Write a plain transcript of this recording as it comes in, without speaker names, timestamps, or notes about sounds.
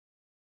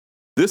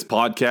This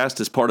podcast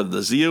is part of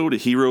the Zeo to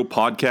Hero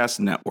Podcast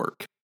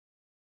Network.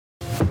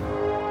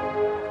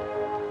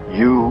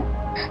 You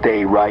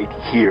stay right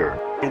here.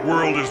 The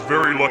world is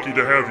very lucky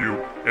to have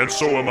you, and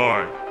so am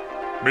I.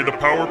 May the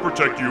power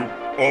protect you,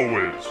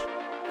 always.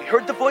 We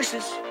heard the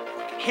voices.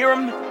 We can hear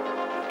them.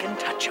 We can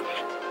touch them.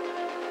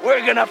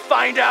 We're gonna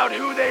find out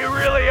who they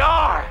really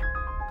are.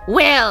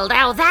 Well,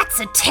 now that's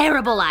a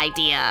terrible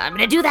idea. I'm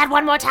gonna do that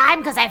one more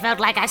time because I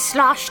felt like I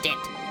sloshed it.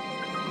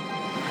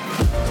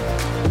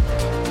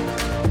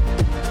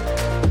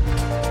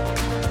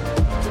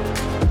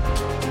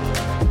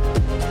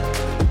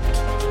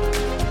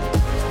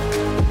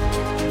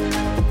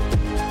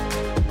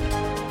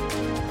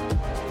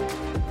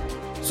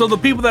 So the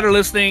people that are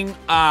listening,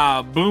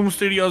 Boom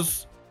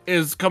Studios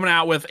is coming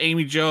out with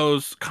Amy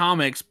Jo's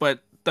comics, but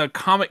the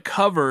comic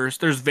covers,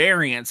 there's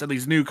variants of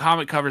these new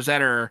comic covers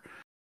that are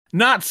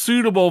not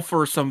suitable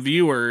for some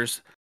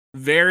viewers,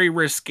 very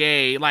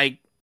risque, like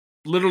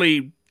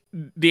literally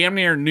damn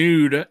near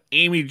nude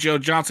Amy Jo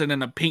Johnson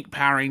in a pink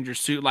Power Ranger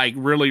suit, like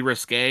really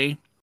risque.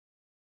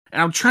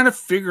 And I'm trying to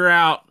figure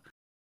out,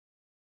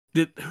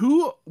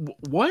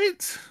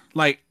 what?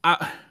 Like,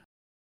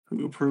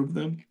 who approved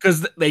them?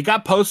 Because they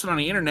got posted on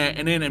the internet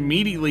and then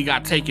immediately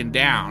got taken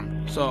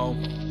down. So.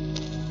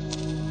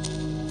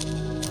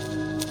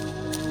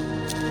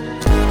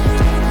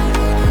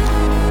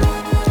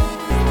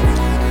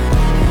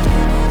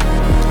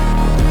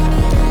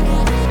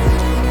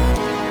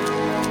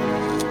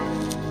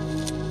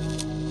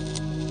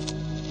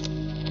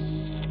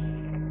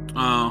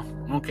 Oh,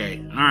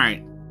 okay. All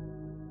right.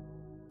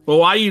 Well,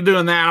 while you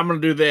doing that, I'm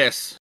going to do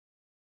this.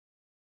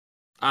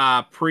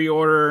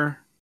 Pre-order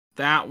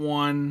that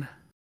one.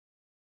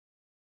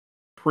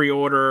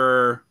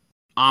 Pre-order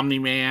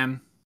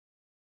Omni-Man.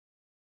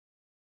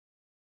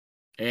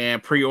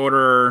 And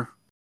pre-order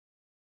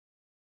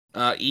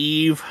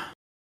Eve.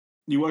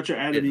 You watch your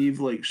Adam Eve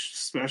like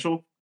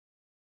special?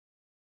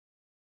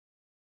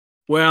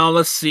 Well,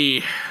 let's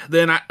see.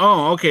 Then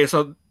okay,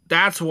 so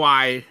that's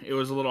why it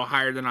was a little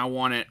higher than I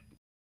wanted.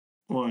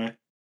 Why?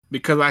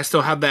 Because I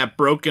still have that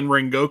broken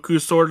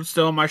Rengoku sword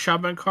still in my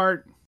shopping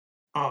cart.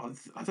 Oh,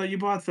 I thought you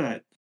bought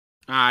that.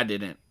 I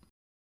didn't.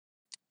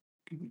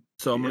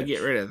 So I'm going to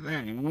get rid of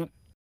that.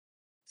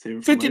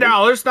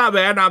 $50, not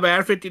bad.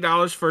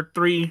 $50 for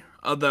three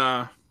of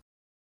the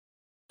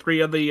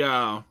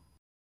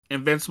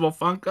Invincible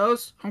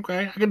Funkos.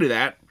 Okay, I can do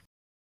that.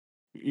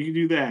 You can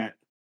do that.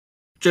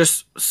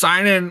 Just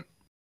signing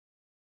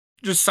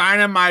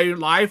my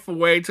life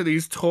away to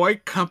these toy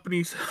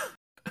companies.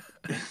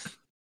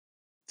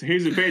 So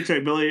here's your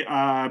paycheck, Billy.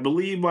 I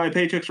believe my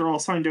paychecks are all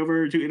signed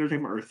over to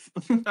Entertainment Earth.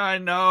 I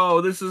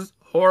know, this is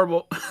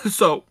horrible.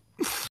 So,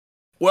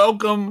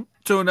 welcome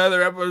to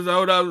another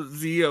episode of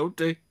Zeo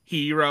to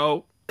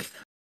Hero.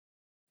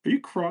 Are you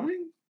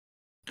crying?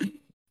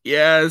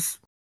 Yes.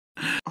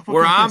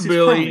 Where I'm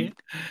Billy,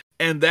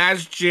 and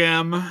that's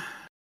Jim,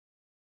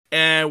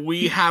 and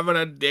we have an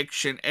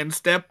addiction, and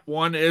step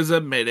one is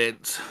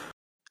admittance.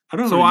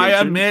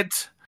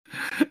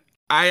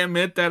 I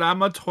admit that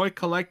I'm a toy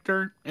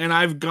collector, and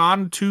I've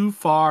gone too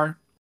far.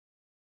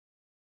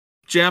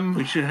 Jim,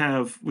 we should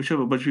have a bunch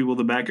of people in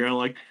the background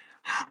like,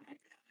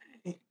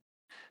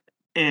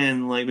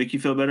 and like make you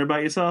feel better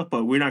about yourself,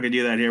 but we're not gonna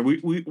do that here.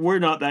 We're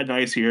not that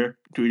nice here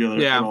to each other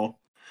at all.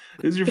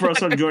 This is your first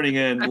time joining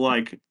in.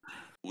 Like,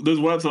 there's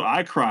one episode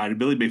I cried, and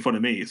Billy made fun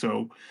of me,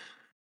 so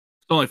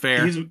it's only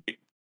fair.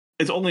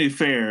 It's only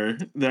fair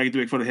that I get to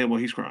make fun of him while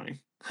he's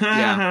crying.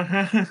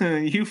 Yeah.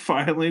 You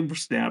finally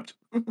snapped.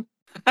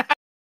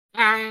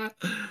 Yeah,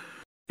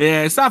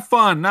 it's not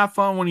fun. Not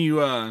fun when you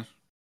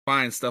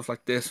find stuff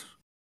like this.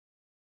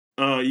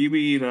 You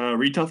mean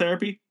retail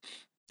therapy?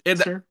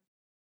 Sir?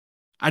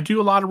 I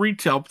do a lot of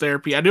retail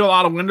therapy. I do a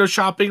lot of window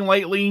shopping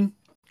lately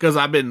because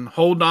I've been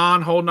hold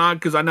on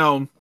because I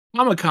know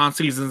Comic-Con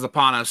season's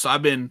upon us. So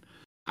I've been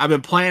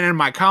planning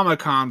my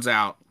Comic-Cons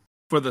out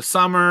for the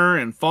summer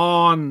and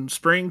fall and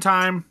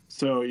springtime.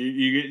 So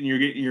you're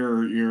getting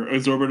your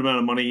exorbitant amount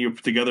of money you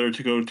put together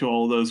to go to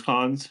all of those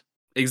cons.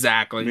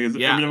 Exactly. Because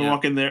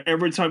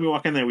every time we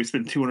walk in there, we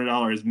spend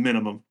 $200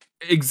 minimum.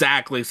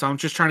 Exactly. So I'm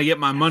just trying to get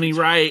my money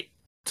right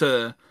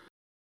to.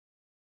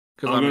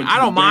 Because I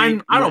don't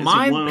mind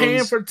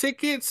paying for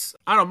tickets.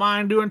 I don't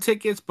mind doing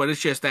tickets, but it's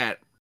just that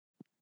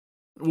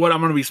what I'm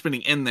going to be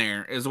spending in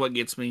there is what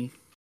gets me.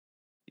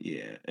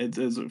 Yeah, it's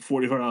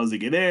 $45 to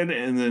get in,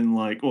 and then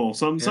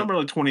some are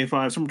like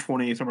 25, some are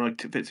 20, some are like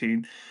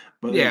 15.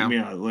 But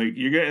like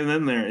you're getting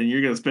in there, and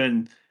you're gonna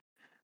spend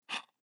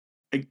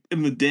like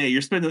in the day.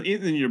 You're spending,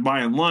 and then you're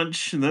buying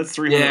lunch, and that's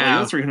 $300. Yeah.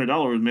 That's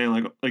 $300,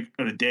 man. Like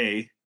in a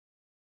day.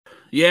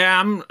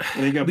 Yeah,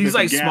 these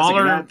like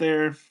smaller out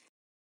there.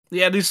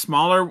 Yeah, these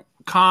smaller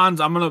cons,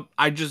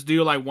 I just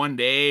do like one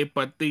day,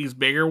 but these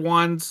bigger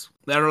ones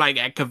that are like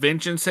at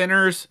convention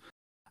centers,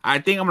 I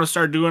think I'm gonna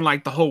start doing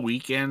like the whole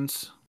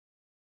weekends.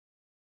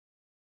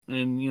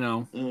 And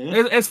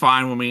it's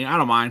fine with me. I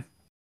don't mind.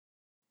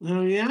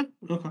 Oh yeah,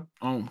 okay.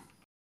 Oh,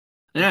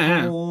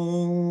 yeah.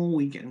 Whole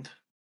weekend.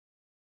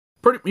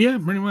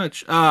 Pretty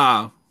much.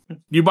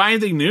 You buy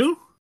anything new?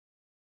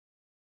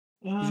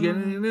 Uh, Did you get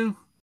anything new?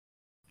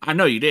 I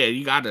know you did.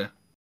 You got to.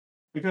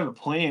 I got a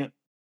plant.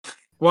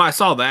 Well, I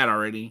saw that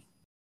already.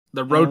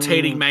 The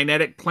rotating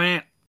magnetic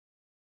plant.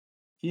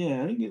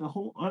 Yeah, I didn't get a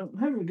whole. I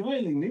haven't got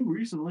anything new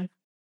recently.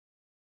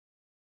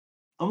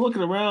 I'm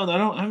looking around.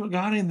 I haven't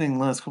got anything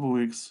the last couple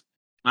weeks.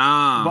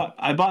 Ah.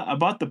 I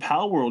bought the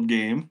Pal World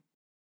game.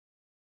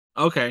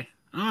 Okay.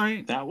 All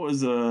right. That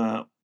was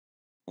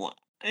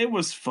it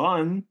was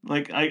fun.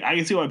 Like I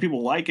can see why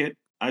people like it.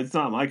 It's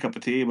not my cup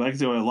of tea, but I can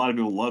see why a lot of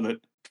people love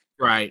it.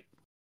 Right.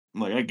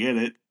 Like I get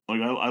it.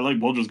 Like I like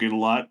Baldur's Gate a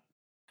lot.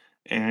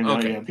 And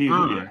okay. yeah,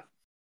 people, yeah.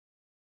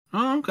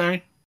 Oh,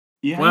 okay.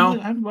 Yeah, well,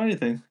 I haven't bought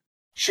anything.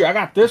 Sure, I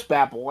got this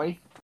bad boy.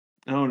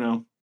 Oh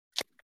no.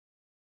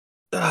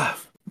 Ugh.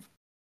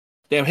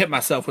 Damn, hit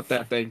myself with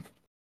that thing.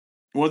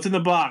 What's in the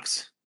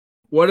box?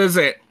 What is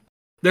it?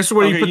 This is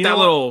where you put that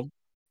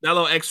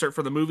little excerpt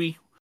for the movie.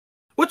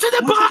 What's in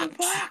the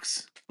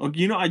box? Oh,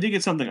 I did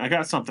get something. I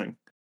got something.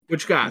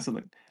 What you got?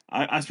 Something.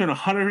 I spent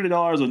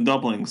 $150 on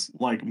dumplings,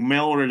 like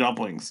mail order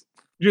dumplings.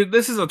 Dude,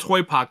 this is a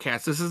toy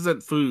podcast. This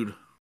isn't food.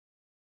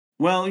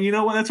 Well, you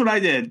know what? That's what I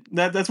did.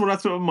 That's what I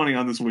spent my money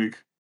on this week.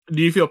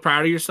 Do you feel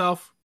proud of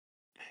yourself?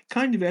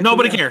 Kind of. Actually,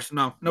 nobody cares.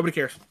 No, nobody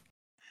cares.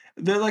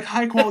 They're like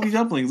high quality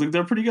dumplings. Like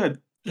they're pretty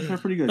good. They're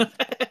pretty good.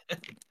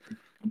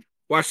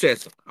 Watch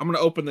this. I'm gonna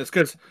open this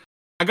because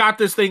I got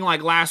this thing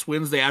like last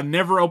Wednesday. I've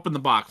never opened the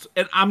box,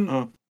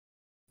 and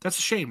that's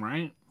a shame,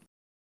 right?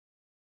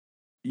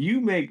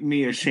 You make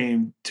me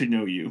ashamed to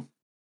know you.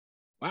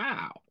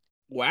 Wow.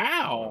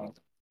 I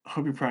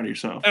hope you're proud of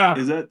yourself.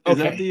 Is that what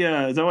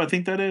I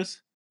think that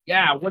is?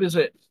 Yeah. What is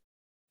it?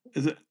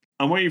 Is it?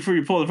 I'm waiting for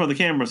you to pull it in front of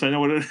the camera so I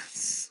know what it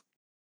is.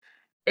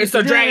 It's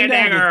the Dragon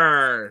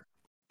Dagger.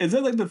 Is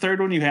that like the third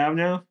one you have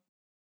now?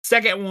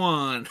 Second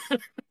one.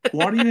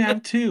 Why do you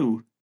have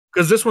two?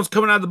 Because this one's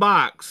coming out of the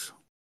box.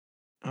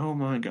 Oh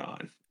my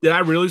god. Did I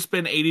really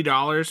spend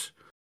 $80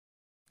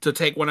 to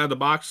take one out of the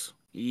box?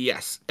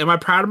 Yes. Am I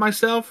proud of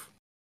myself?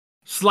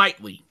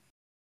 Slightly.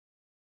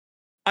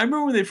 I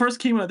remember when they first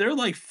came out, they were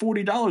like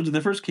 $40 when they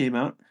first came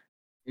out.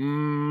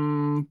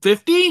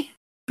 50?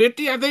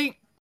 50, I think.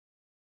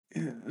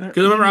 Because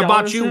remember, I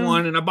bought you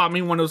one, and I bought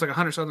me one that was like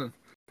 100 something.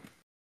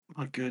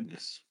 My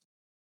goodness.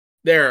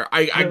 There,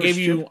 I gave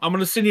you. I'm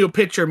gonna send you a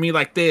picture of me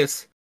like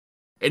this,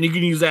 and you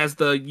can use that as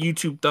the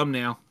YouTube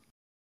thumbnail.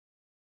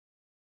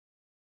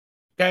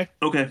 Okay.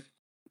 Okay.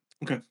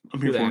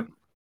 I'm here for it.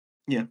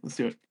 Yeah, let's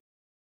do it.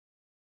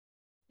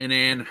 And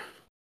then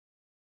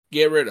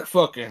get rid of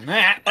fucking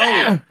that.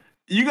 Oh,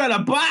 you got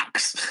a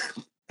box.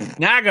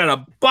 Now I got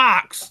a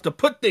box to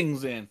put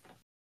things in.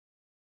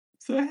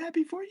 So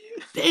happy for you.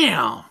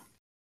 Damn.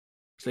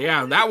 So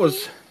yeah, that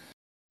was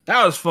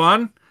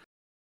fun.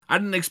 I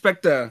didn't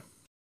expect to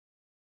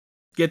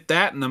get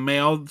that in the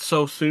mail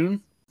so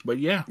soon, but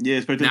yeah. Yeah,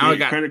 especially now I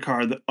got a credit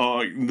card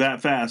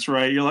that fast,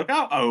 right? You're like,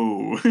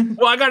 oh.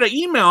 Well, I got an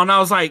email and I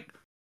was like,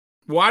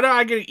 why did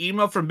I get an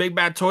email from Big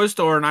Bad Toy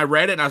Store? And I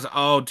read it and I was like,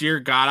 oh dear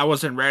God, I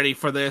wasn't ready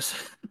for this.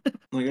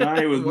 Like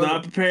I was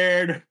not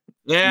prepared.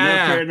 Yeah.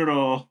 Not prepared at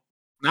all.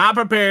 Not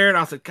prepared. I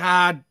was like,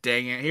 God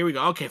dang it. Here we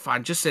go. Okay,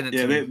 fine. Just send it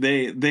to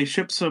me. Yeah, they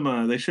shipped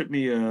some. They shipped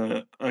me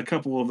a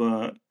couple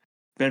of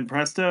Ben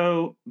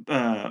Presto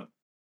action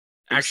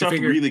stuff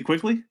figure really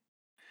quickly.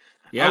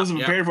 Yeah, I wasn't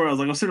prepared for it. I was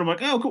like, I was sitting. I'm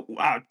like, oh, cool.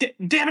 Wow,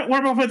 damn it!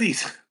 Where am I put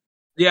these?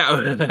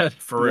 Yeah,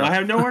 for real. I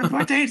have nowhere to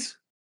put these.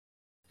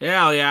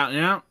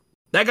 Yeah.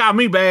 That got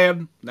me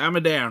bad.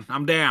 I'm down.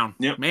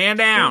 Yep. Man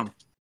down.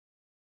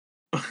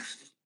 Yep.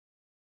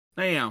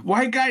 Damn.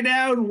 White guy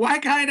down.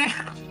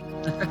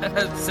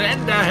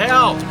 Send the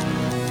help.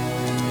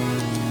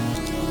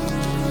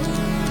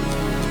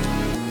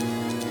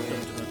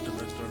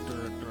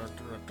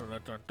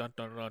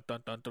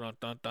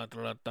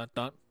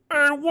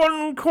 In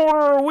one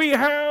corner we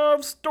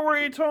have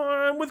story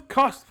time with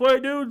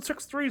Cosplay Dude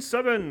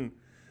 637.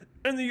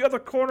 In the other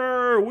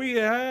corner we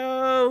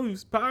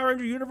have Power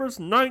Ranger Universe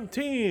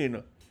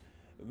 19.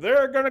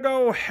 They're gonna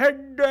go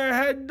head to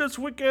head this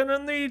weekend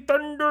in the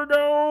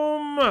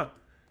Thunderdome.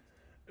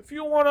 If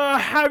you want to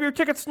have your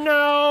tickets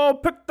now,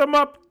 pick them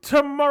up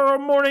tomorrow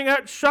morning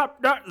at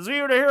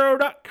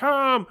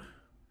shop.zerotohero.com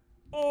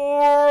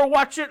or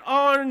watch it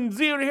on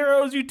Zero to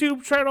Hero's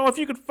YouTube channel if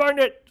you can find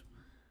it.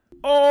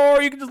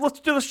 Or you can just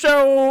listen to the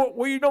show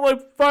where you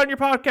normally find your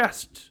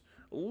podcast,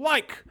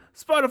 like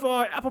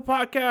Spotify, Apple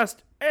Podcast,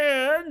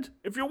 and,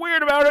 if you're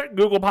weird about it,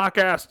 Google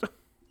Podcast.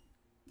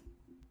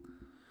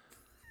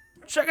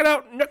 Check it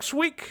out next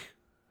week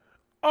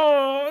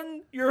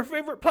on your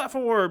favorite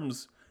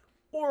platforms.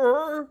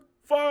 Or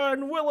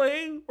find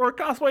Willie or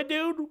Cosplay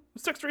Dude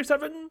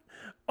 637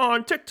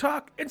 on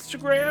TikTok,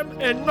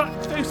 Instagram, and not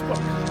Facebook.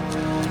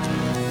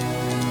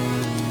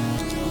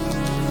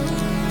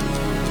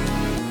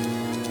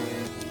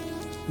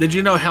 Did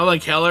you know Helen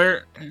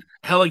Keller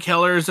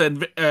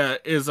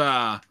is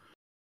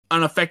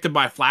unaffected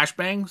by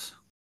flashbangs?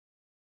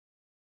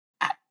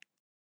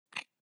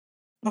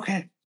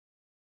 Okay.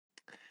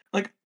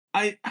 Like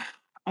I've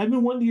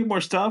been wanting to get more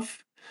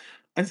stuff.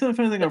 I just haven't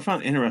found anything I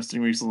found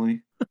interesting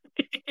recently.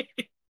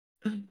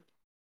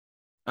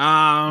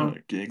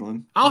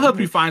 Giggling. I'll help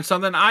you find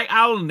something.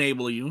 I'll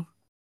enable you.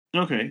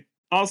 Okay.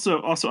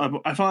 Also,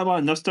 I finally bought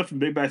enough stuff from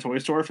Big Bad Toy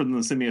Store for them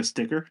to send me a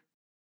sticker.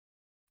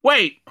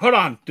 Wait, hold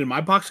on. Did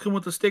my box come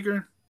with a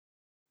sticker?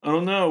 I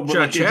don't know, but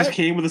it just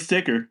came with a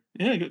sticker.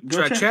 Yeah,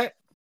 go check.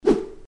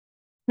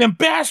 Them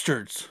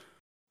bastards.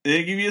 Did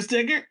they give you a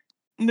sticker?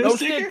 No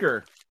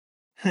sticker.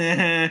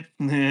 But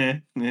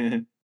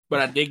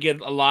I did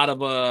get a lot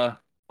of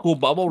cool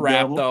bubble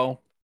wrap though.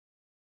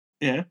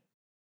 Yeah.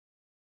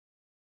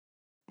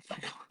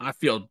 I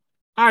feel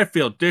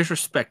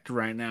disrespected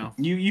right now.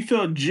 You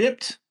feel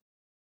gypped?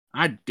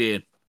 I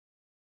did.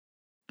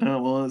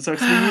 Oh well, it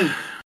sucks to be you.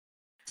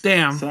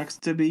 Damn. Sucks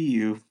to be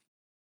you.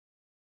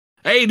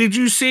 Hey, did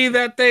you see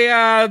that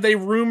they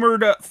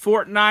rumored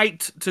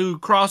Fortnite to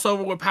cross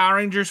over with Power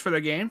Rangers for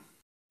the game?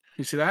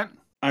 You see that?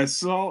 I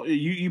saw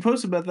you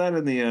posted about that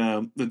in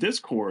the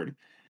Discord.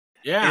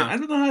 Yeah. And I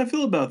don't know how I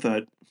feel about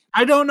that.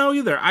 I don't know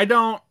either. I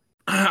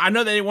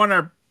know they want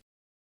to.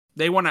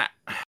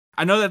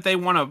 I know that they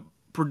want to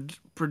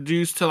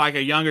produce to like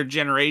a younger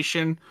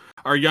generation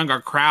or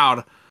younger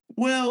crowd.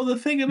 Well, the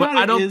thing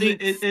about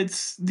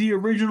it's the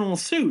original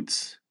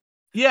suits.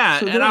 Yeah,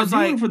 so and I was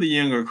doing it for the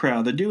younger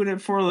crowd. They're doing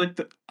it for like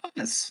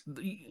us.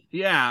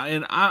 Yeah,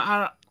 and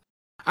I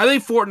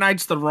think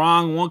Fortnite's the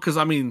wrong one because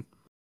I mean,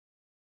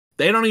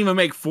 they don't even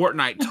make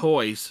Fortnite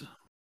toys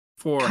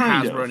for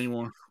Hasbro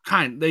anymore.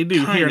 They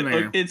do here and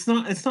there. It's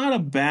not a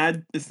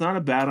bad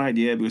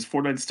idea because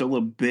Fortnite's still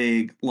a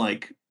big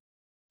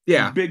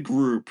big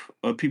group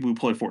of people who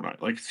play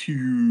Fortnite. Like it's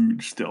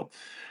huge still.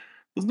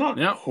 It's not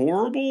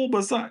horrible, but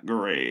it's not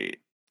great.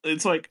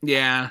 It's like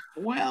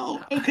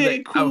well,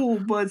 okay, cool,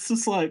 but it's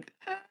just like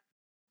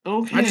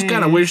okay. I just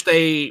kind of wish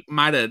they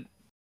might have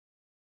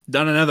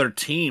done another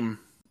team.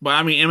 But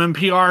I mean,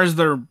 MMPR is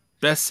their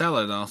best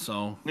seller though,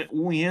 so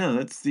well, yeah,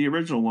 that's the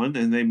original one,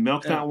 and they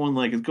milked that one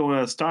like it's going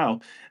out of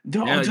style.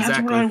 That's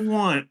what I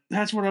want.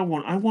 That's what I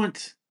want. I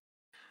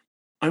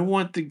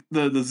want the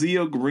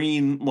Zeo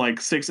Green like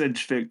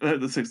 6-inch the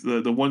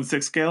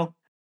 1/6 scale.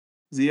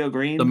 Zeo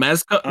Green. The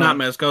Mezco, not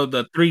Mezco,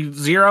 the 3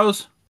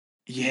 zeros.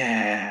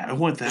 Yeah, I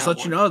want that. Just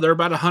let you know, they're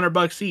about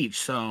 $100 each.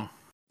 So.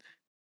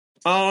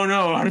 Oh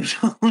no!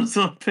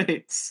 $100 on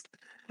face.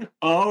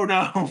 Oh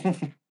no!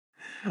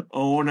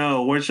 Oh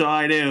no! What shall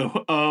I do?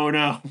 Oh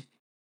no!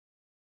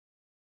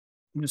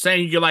 I'm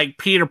saying you could like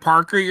Peter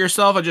Parker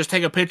yourself, and just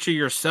take a picture of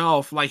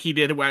yourself like he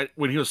did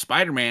when he was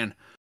Spider-Man,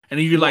 and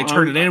you could like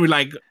turn it in and be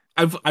like,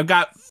 I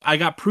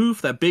got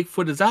proof that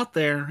Bigfoot is out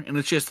there, and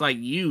it's just like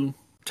you.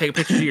 Take a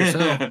picture of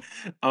yourself.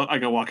 I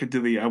walk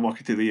into the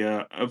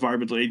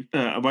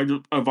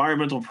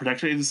environmental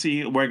protection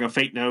agency wearing a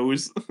fake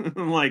nose,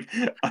 like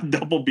a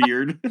double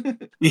beard.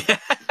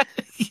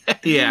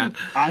 yeah.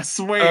 I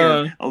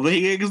swear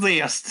they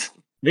exist.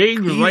 He's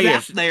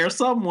out there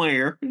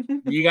somewhere.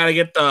 You got to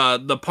get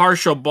the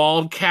partial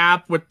bald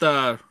cap with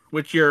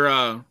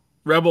your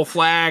rebel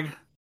flag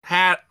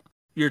hat,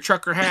 your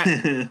trucker hat.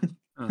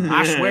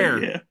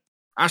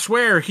 I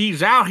swear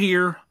he's out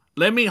here.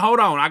 Hold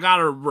on. I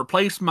gotta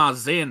replace my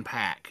Zen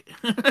pack.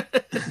 Hold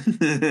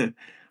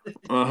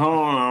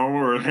on, I'm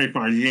gonna take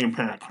my Zen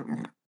pack.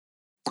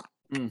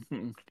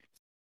 Mm-hmm.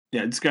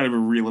 Yeah, just gotta be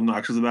real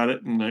obnoxious about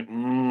it. And like,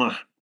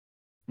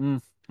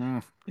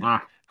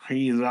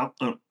 he's out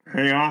there.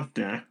 He's out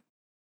there.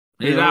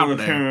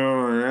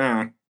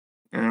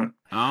 Yeah.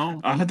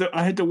 Oh,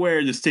 I had to wear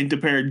a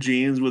distinctive pair of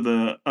jeans with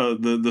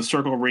the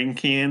circle ring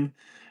can.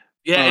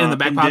 Yeah, in the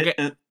back pocket.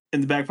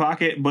 In the back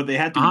pocket, but they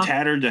had to be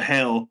tattered to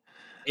hell.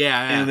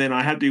 Yeah. And then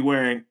I had to be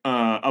wearing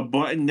a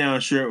button-down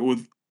shirt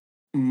with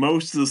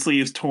most of the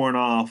sleeves torn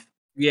off.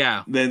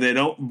 Yeah. Then they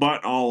don't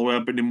button all the way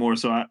up anymore.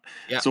 So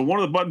so one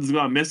of the buttons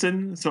got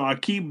missing. So I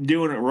keep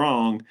doing it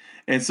wrong,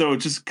 and so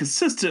it's just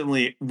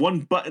consistently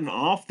one button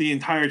off the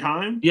entire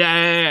time.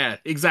 Yeah,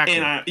 exactly.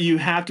 And you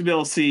have to be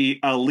able to see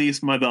at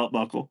least my belt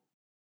buckle.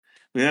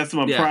 I mean, that's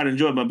my pride and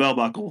joy, my belt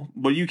buckle.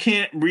 But you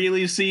can't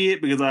really see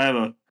it because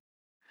I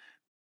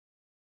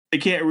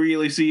can't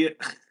really see it.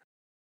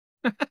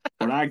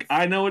 But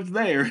I know it's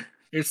there.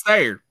 It's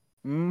there.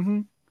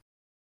 Mm-hmm.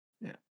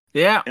 Yeah.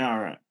 Yeah. All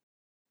right.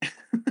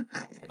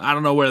 I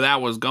don't know where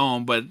that was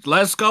going, but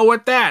let's go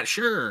with that.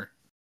 Sure.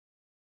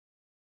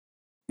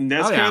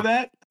 Let's go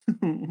that.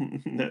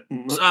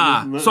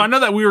 So I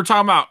know that we were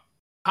talking about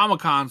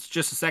Comic-Cons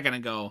just a second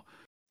ago.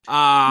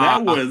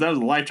 That was a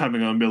lifetime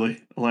ago, Billy.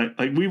 Like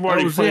we've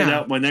already planned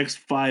out my next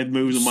 5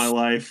 moves of my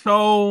life.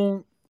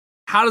 So,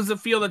 how does it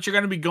feel that you're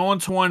going to be going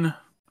to one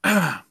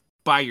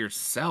by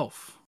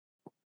yourself?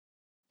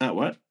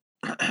 What?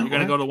 You're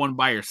going to go to one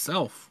by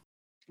yourself.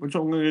 Which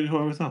one am I going to do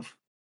by myself?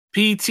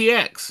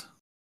 PTX.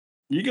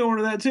 You going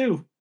to that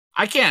too?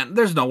 I can't.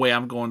 There's no way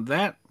I'm going to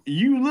that.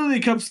 You literally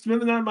come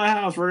spend the night at my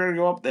house. We're going to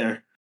go up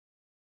there.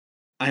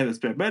 I have a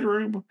spare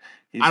bedroom.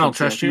 I don't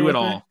trust you at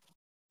all.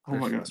 Oh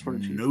my gosh.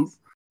 Nope.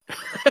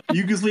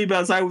 You can sleep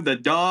outside with the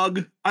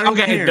dog. I don't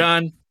care.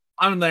 Done.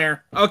 I'm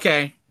there.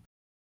 Okay.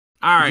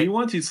 All right. If you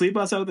want to sleep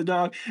outside with the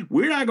dog,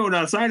 we're not going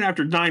outside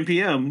after 9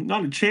 p.m.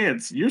 Not a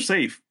chance. You're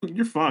safe.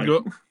 You're fine.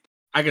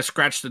 I can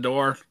scratch the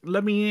door.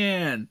 Let me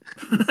in.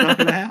 It's not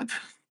gonna happen.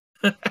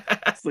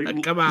 It's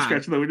like, Come on.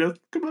 scratching the window.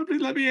 Come on,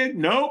 please let me in.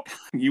 Nope.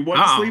 You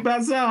want to sleep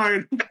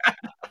outside.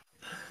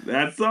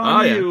 That's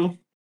on you.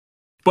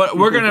 But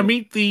we're gonna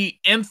meet the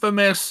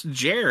infamous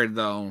Jared,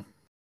 though.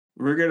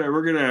 We're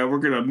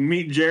gonna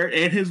meet Jared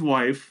and his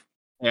wife.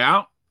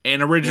 Yeah,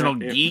 and original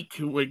geek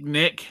with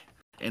Nick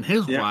and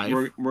his wife.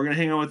 We're gonna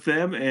hang out with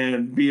them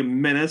and be a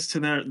menace to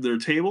their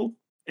table.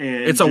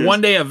 And it's a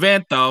 1-day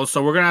event, though,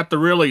 so we're gonna have to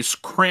really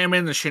cram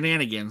in the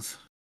shenanigans.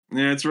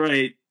 That's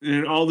right,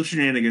 and all the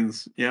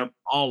shenanigans. Yep,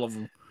 all of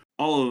them.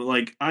 All of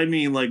like, I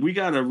mean, like we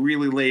gotta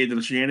really lay into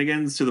the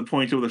shenanigans to the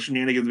point where the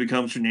shenanigans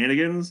become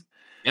shenanigans.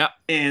 Yep.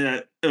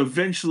 And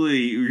eventually,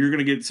 you're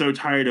gonna get so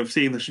tired of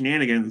seeing the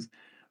shenanigans.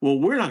 Well,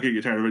 we're not gonna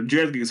get tired of it.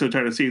 Jared's gonna get so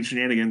tired of seeing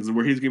shenanigans,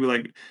 where he's gonna be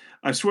like,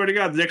 "I swear to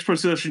God, the next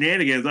person does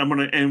shenanigans, and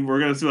we're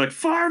gonna be like,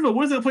 Farva,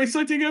 what's that place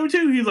like to go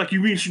to?" He's like, "You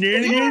mean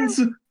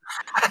shenanigans?"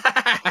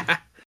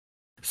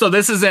 So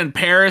this is in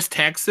Paris,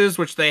 Texas,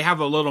 which they have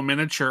a little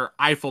miniature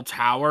Eiffel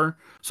Tower.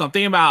 So I'm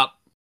thinking about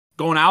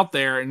going out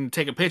there and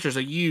taking pictures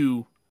of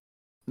you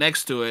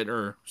next to it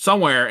or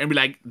somewhere and be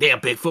like, "Damn,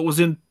 Bigfoot was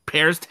in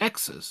Paris,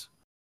 Texas."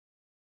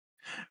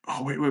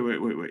 Oh, wait.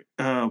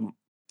 I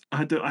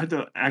had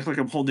to act like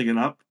I'm holding it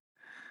up.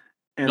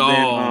 And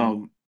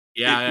then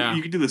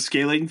you could do the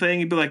scaling thing.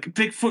 You'd be like,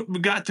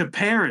 "Bigfoot got to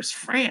Paris,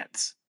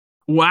 France."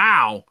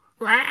 Wow.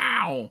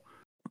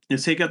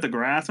 Just take out the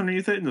grass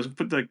underneath it and just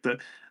put like the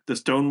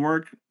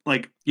stonework.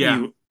 Like,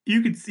 you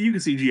can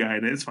CGI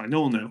it. It's fine.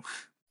 No one will know.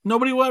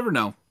 Nobody will ever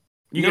know.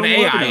 You can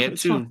AI it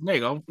too. Fun. There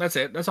you go. That's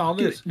it. That's all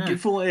it is. Get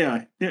full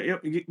AI.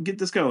 Yep. Get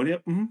this going.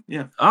 Yep. Mm-hmm.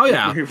 Yeah. Oh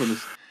yeah. We're here for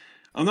this.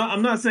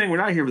 I'm not saying we're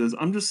not here for this.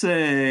 I'm just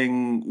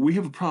saying we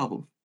have a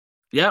problem.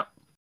 Yep.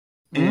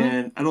 Mm-hmm.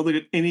 And I don't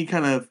think any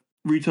kind of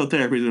retail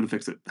therapy is going to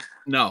fix it.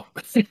 No.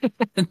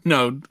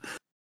 No.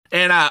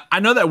 And I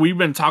know that we've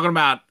been talking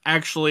about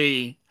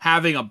actually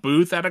having a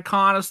booth at a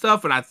con and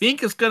stuff, and I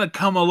think it's going to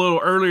come a little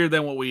earlier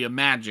than what we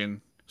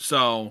imagine.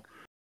 So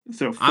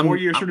 4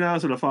 years from now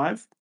instead of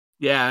 5?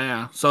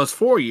 Yeah. So it's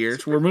 4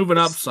 years. We're moving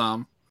up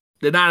some.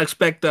 Did not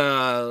expect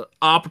the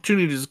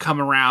opportunities to come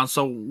around,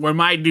 so we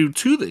might do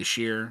 2 this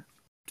year.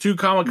 2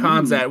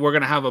 Comic-Cons that we're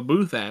going to have a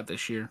booth at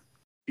this year.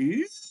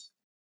 Let's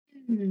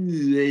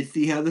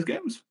see how this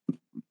goes.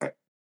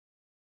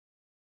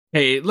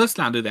 Hey, let's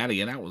not do that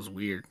again. That was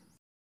weird.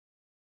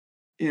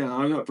 Yeah,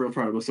 I'm not real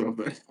proud of myself,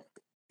 but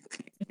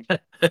I'm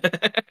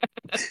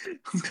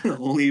just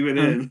gonna leave it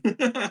in.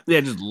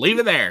 Yeah, just leave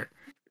it there.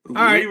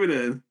 Leave it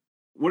in.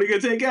 What are you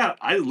gonna take out?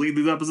 I just leave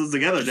these episodes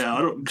together now.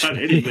 I don't cut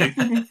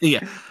anything.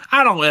 Yeah,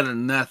 I don't edit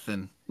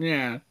nothing.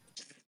 Yeah.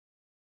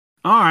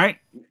 All right.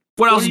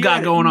 What else you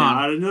got going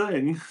on? Not a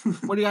thing.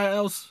 What do you got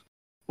else?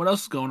 What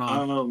else is going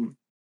on?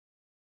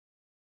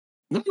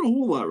 Not a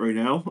whole lot right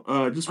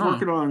now. Just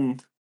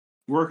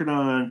working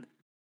on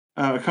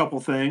a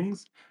couple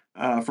things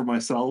for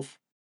myself,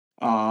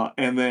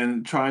 and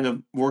then trying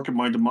to work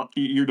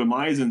your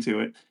demise into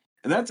it.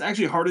 And that's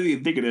actually harder than you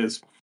think it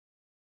is.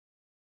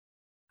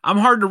 I'm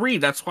hard to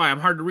read. That's why I'm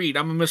hard to read.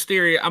 I'm a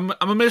mystery. I'm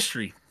a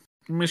mystery.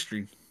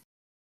 Mystery.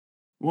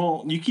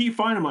 Well, you keep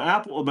finding my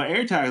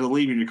AirTags that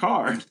leave in your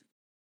car.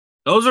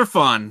 Those are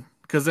fun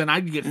because then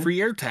I can get free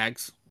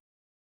AirTags.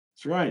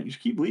 That's right. You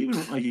keep leaving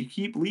them. Like you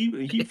keep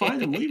finding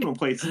them, leaving them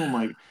places. I'm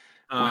like,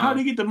 well, how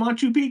do you get to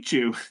Machu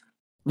Picchu?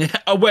 Yeah,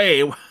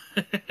 away.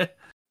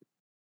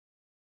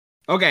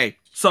 Okay,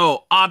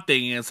 so odd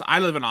thing is, I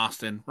live in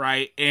Austin,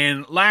 right?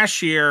 And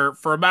last year,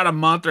 for about a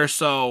month or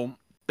so,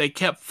 they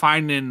kept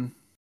finding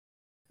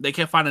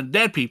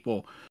dead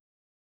people.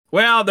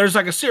 Well, there's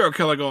like a serial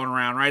killer going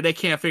around, right? They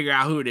can't figure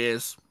out who it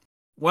is.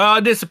 Well,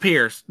 it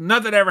disappears.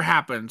 Nothing ever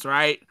happens,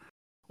 right?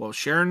 Well,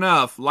 sure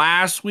enough,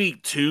 last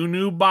week, 2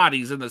 new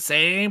bodies in the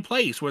same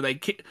place where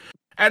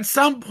at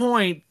some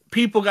point,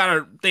 people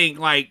gotta think,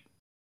 like,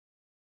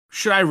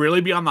 should I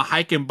really be on the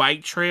hike and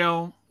bike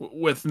trail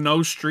with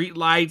no street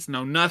lights,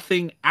 no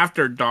nothing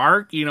after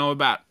dark?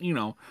 But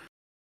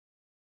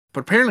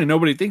apparently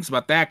nobody thinks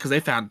about that because they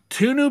found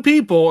 2 new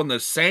people in the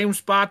same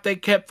spot they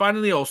kept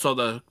finding the old. So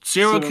the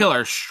serial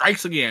killer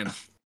strikes again.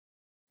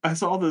 I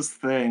saw this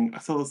thing.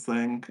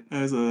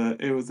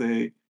 It was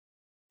a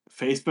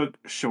Facebook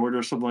short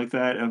or something like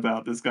that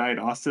about this guy in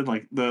Austin,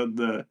 like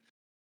the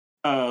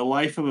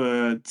life of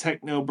a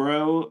techno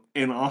bro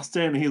in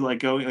Austin. He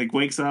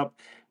wakes up,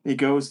 he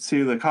goes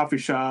to the coffee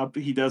shop,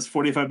 he does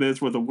 45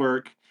 minutes worth of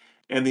work,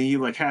 and then he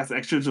has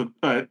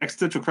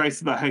existential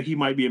crisis about how he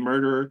might be a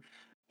murderer,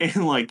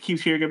 and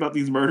keeps hearing about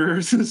these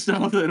murderers and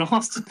stuff in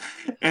Austin,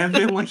 and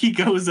then he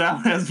goes out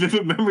and has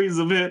vivid memories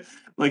of it.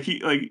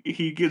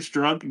 He gets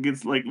drunk and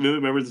gets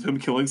vivid memories of him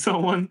killing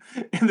someone,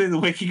 and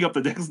then waking up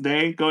the next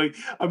day going,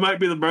 I might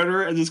be the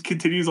murderer, and just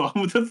continues on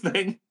with the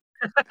thing.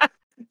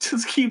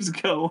 Just keeps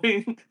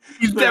going.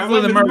 He's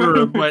definitely the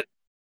murderer, but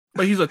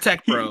he's a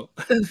tech bro.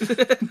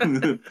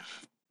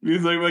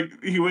 He's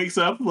he wakes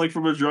up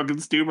from a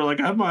drunken stupor,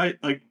 I might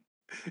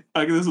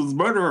this was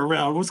murder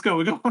around. What's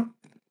going on?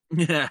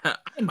 Yeah,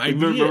 I might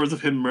be remembers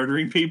of him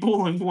murdering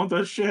people. What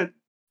the shit?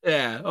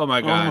 Yeah. Oh my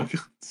god.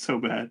 So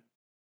bad.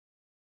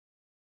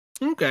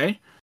 Okay.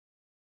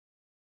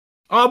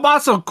 Oh, I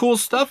bought some cool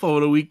stuff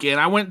over the weekend.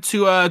 I went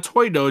to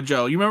Toy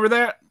Dojo. You remember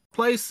that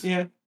place?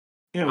 Yeah.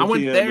 Yeah. I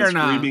went there and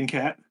screaming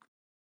cat.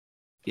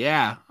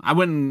 Yeah, I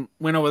went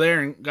over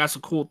there and got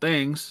some cool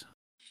things.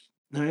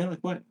 No, yeah, like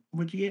what?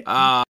 What'd you get?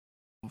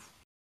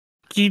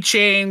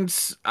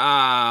 Keychains,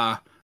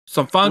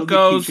 some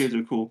Funkos. The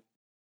keychains are cool.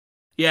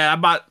 Yeah, I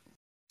bought.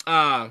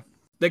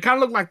 They kind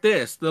of look like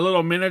this, the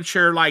little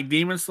miniature like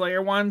Demon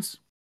Slayer ones.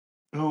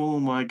 Oh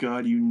my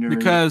god, you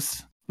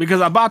nerd!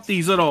 Because I bought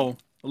these little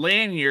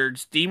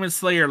lanyards, Demon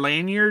Slayer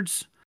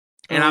lanyards,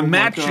 and I'm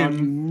matching. God, you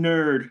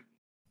nerd!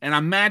 And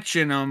I'm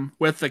matching them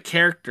with the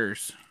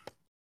characters.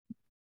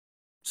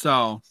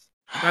 So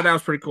that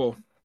was pretty cool.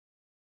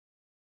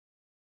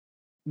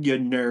 You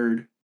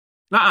nerd.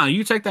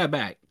 You take that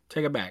back.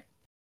 Take it back.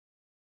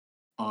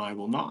 I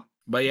will not.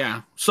 But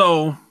yeah,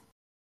 so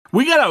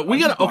we gotta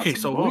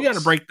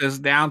break this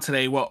down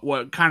today.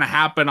 What kind of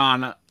happened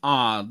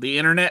on the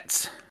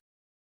internet?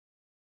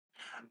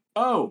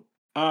 Oh,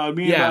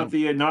 about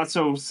the not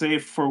so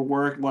safe for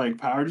work like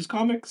Power Rangers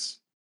comics.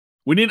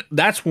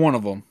 That's one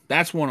of them.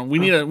 We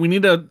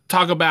need to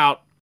talk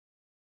about.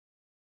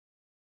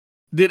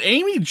 Did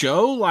Amy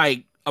Jo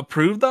like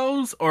approve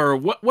those, or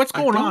what's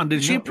going on?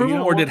 Did she approve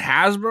them, or did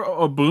Hasbro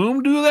or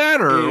Boom do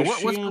that, or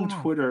what's going on?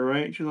 Twitter,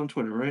 right? She's on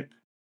Twitter, right?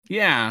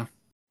 Yeah.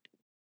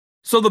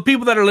 So the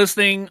people that are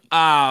listening,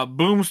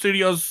 Boom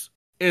Studios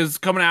is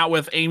coming out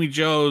with Amy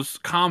Jo's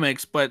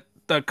comics, but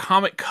the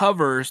comic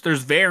covers,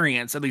 there's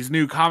variants of these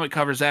new comic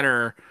covers that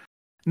are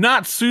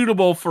not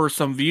suitable for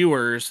some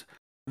viewers.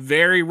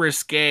 Very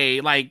risque,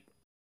 like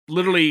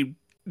literally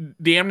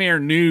damn near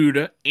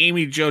nude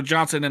Amy Jo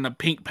Johnson in a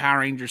pink Power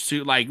Ranger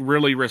suit, like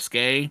really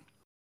risque.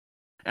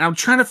 And I'm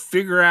trying to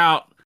figure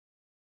out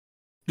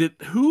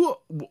who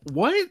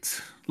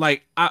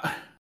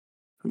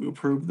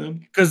approved them?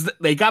 Because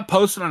they got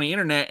posted on the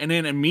internet and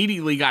then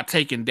immediately got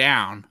taken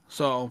down.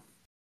 So,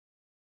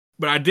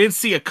 but I did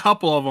see a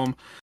couple of them,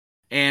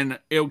 and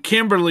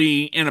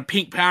Kimberly in a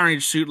pink Power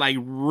Ranger suit, like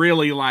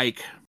really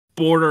like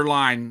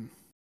borderline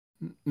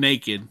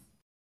naked.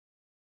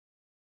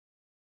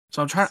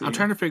 So I'm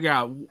trying to figure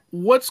out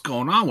what's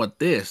going on with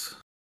this.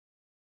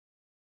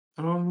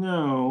 I don't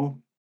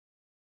know.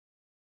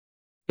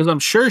 Because I'm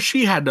sure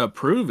she had to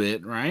approve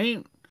it,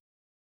 right?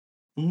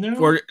 No.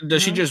 Or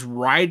does she just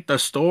write the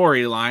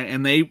storyline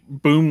and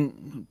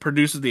Boom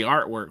produces the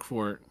artwork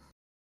for it?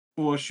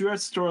 Well, she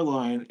writes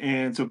storyline,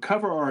 and so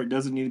cover art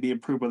doesn't need to be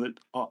approved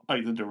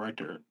by the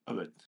director of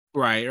it.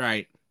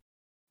 Right.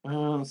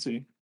 Let's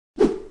see.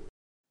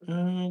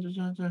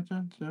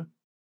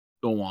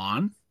 Go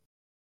on.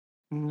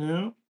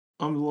 No,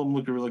 I'm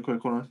looking really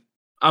quick. Hold on.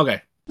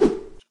 Okay.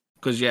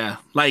 Because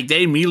like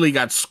they immediately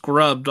got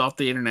scrubbed off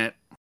the internet.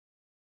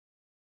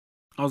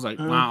 I was like,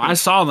 wow. I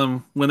saw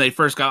them when they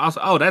first got. I was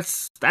like, oh,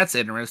 that's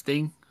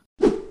interesting.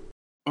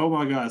 Oh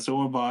my god!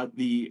 Someone bought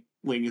the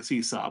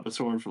Legacy Saba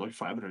sword for like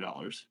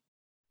 $500.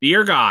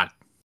 Dear God.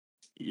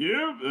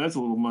 Yep, that's a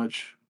little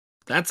much.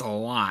 That's a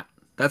lot.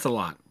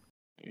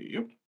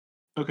 Yep.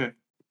 Okay.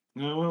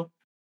 Well.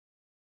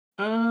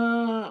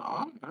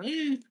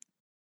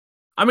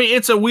 I mean,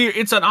 it's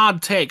an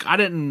odd take. I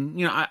didn't,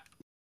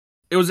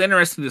 it was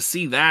interesting to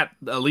see that,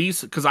 at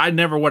least, because I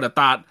never would have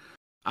thought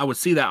I would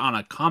see that on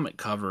a comic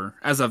cover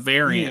as a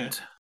variant.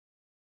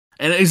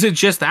 Yeah. And is it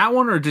just that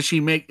one, or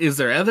is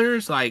there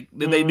others? Like,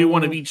 did they do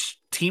one of each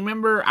team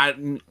member?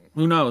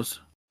 Who knows?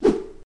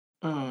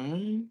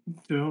 I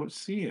don't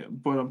see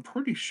it, but I'm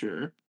pretty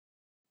sure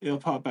it'll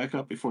pop back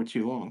up before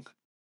too long.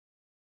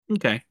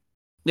 Okay.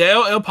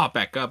 Yeah, it'll pop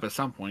back up at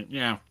some point,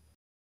 yeah.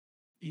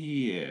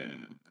 Yeah.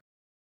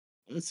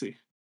 Let's see.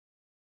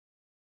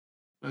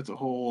 That's a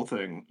whole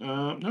thing.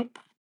 Nope.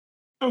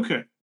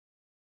 Okay.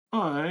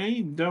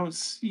 I don't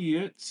see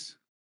it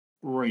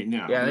right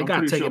now. Yeah, they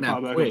got taken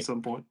out quick. At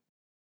some point.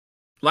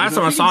 Last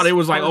time I saw it, it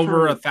was like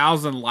over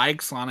 1,000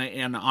 likes on it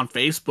and on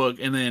Facebook,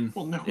 and then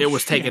it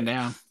was taken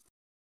down.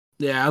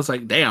 Yeah, I was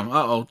like,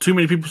 damn, too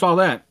many people saw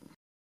that.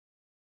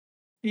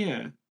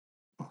 Yeah.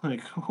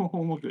 Like,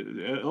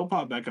 it'll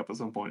pop back up at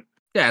some point.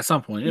 Yeah, at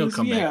some point it'll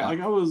come back. Yeah, like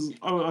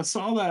I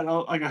saw that.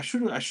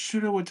 I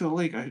should have went to the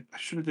lake. I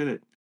should have did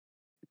it.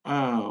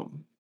 Oh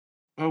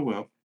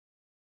well.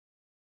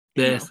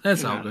 Yes,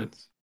 that's all good.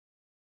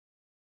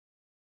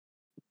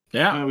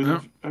 Yeah, I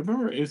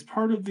remember it's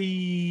part of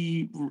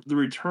the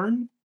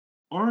return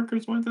arc or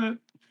something like that.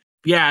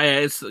 Yeah,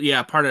 it's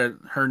part of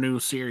her new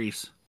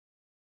series.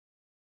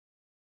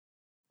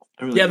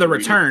 The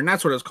return.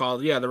 That's what it's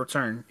called. Yeah, the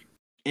return.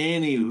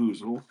 Any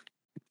hoozle.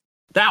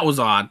 That was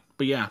odd,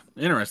 but yeah,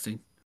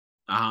 interesting.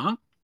 Yeah,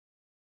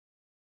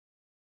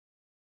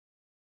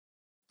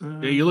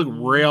 you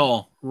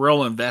look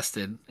real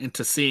invested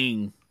into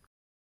seeing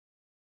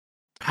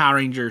Power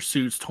Ranger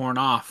suits torn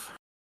off.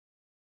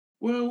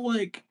 Well,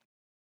 like,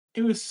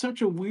 it was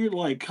such a weird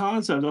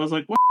concept. I was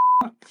like,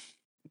 what?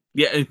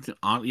 Yeah,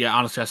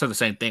 honestly, I said the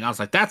same thing. I was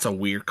like, that's a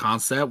weird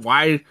concept.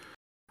 Why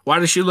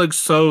does she look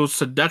so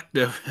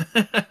seductive?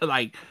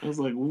 I was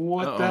like,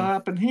 what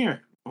happened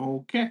here?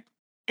 Okay.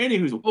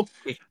 Anywho.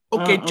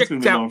 Okay, check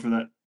it out. For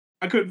that.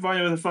 I couldn't find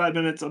it within 5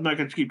 minutes. I'm not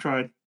going to keep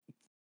trying.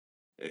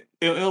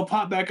 It'll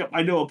pop back up.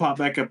 I know it'll pop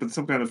back up in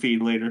some kind of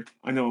feed later.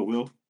 I know it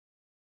will.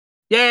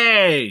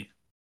 Yay!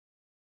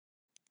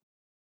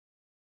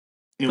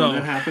 And when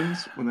that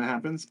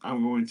happens,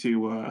 I'm going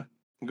to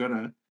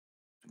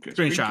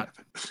screenshot.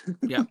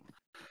 Yeah.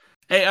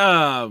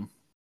 Hey,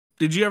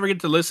 did you ever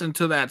get to listen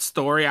to that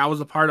story I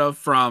was a part of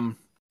from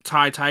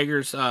Ty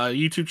Tiger's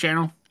YouTube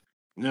channel?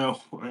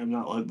 No, I have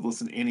not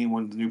listened to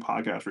anyone's new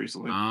podcast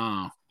recently.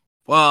 Oh.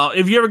 Well,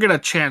 if you ever get a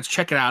chance,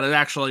 check it out.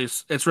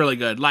 It's really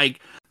good. Like,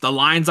 the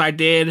lines I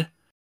did,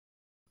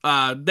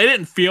 they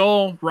didn't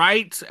feel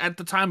right at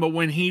the time, but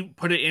when he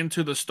put it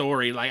into the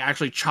story, like,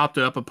 actually chopped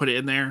it up and put it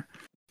in there,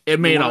 it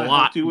made a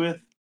lot. Helped you with?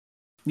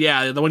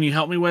 Yeah, the one you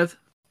helped me with.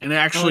 And it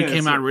actually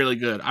came out really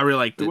good. I really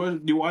liked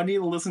it. Do I need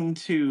to listen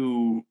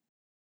to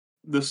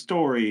the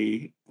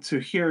story to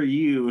hear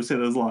you say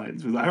those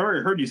lines? Because I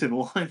already heard you say the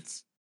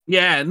lines.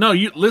 Yeah, no,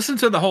 you listen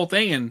to the whole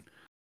thing, and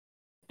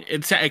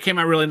it came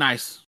out really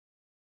nice.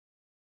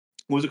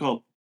 What's it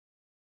called?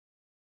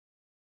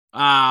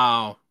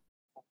 Oh,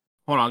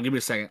 hold on, give me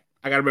a second.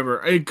 I gotta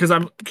remember because I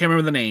can't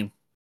remember the name.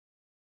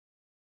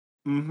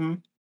 Mm-hmm.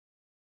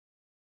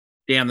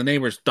 Damn, the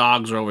neighbor's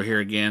dogs are over here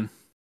again.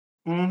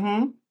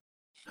 Mm-hmm.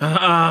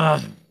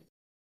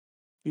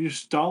 You're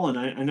just stalling.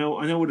 I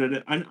know what it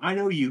is. I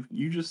know you.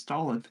 You just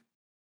stalling.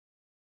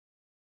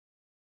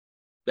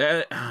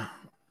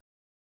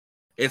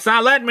 It's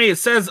not letting me. It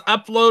says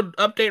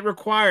update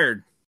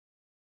required.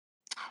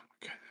 Oh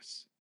my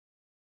goodness.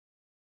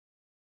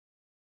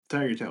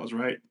 Tiger Tails,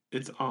 right?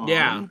 It's on.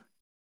 Yeah.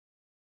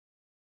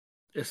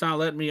 It's not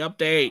letting me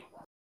update.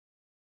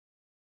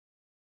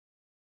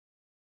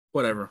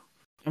 Whatever.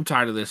 I'm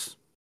tired of this.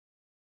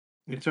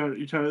 You're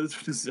tired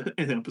of this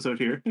episode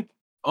here.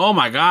 Oh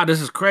my god, this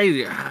is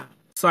crazy.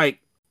 It's like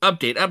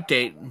update.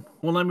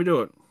 Won't let me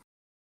do it.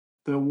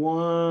 The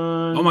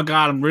one. Oh my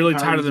god, I'm really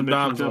tired of them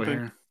dogs over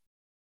here.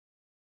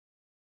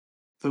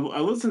 So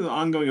I listened to the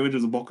ongoing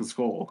Adventures of Bulk and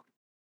Skull.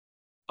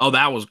 Oh,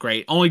 that was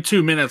great. Only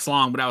 2 minutes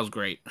long, but that was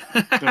great.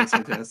 That was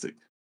fantastic.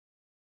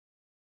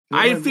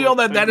 I feel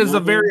that is a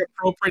very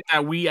appropriate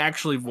that we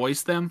actually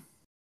voice them.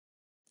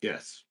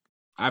 Yes.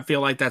 I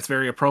feel like that's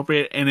very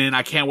appropriate, and then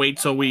I can't wait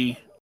till we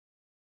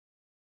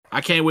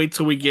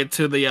get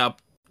to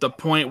the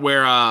point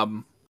where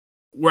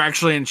we're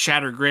actually in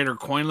Shattered Grid or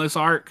Coinless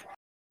arc.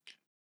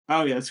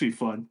 Oh yeah, it's gonna be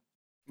fun.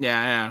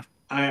 Yeah.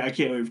 I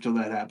can't wait until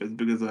that happens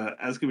because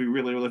that's gonna be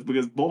really, really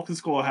because Bulk and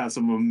Skull has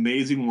some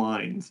amazing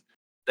lines.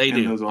 They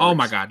do. Oh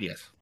my god,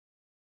 yes.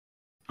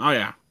 Oh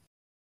yeah.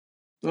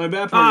 So my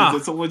bad part is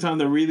it's the only time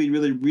they're really,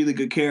 really, really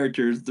good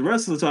characters. The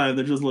rest of the time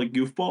they're just like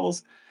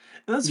goofballs.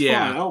 And that's fine.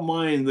 I don't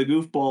mind the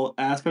goofball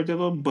aspect of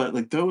them, but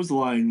like those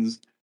lines,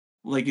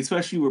 like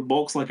especially where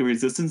Bulk's like a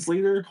resistance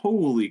leader,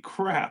 holy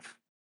crap.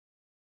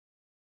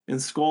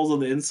 And Skull's on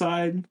the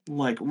inside,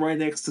 like right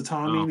next to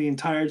Tommy the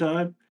entire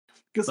time.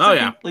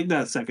 Like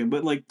not second,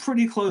 but like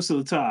pretty close to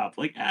the top,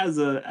 like as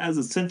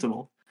a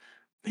sentinel.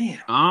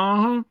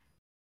 Man.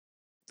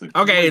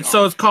 Okay,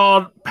 so it's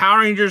called Power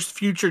Rangers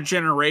Future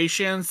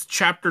Generations,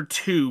 Chapter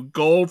 2,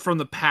 Gold from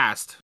the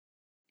Past.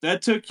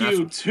 That took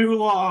you too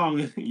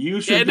long.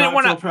 You should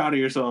not feel proud of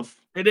yourself.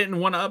 They didn't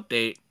want to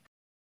update.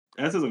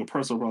 That sounds like a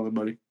personal problem,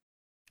 buddy.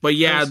 But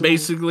yeah,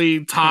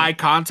 basically Ty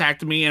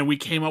contacted me and we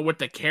came up with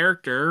the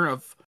character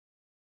of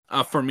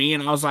for me,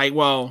 and I was like,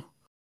 well,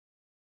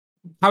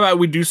 how about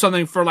we do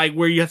something for like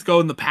where you have to go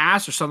in the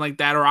past or something like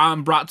that, or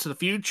I'm brought to the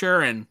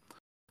future, and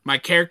my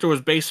character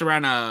was based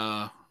around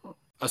a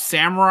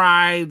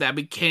samurai that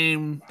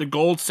became the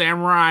Gold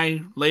Samurai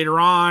later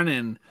on,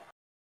 and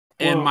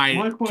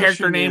my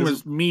character name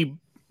was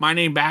my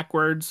name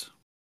backwards.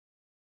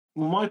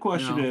 Well, my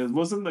question is,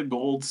 wasn't the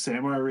Gold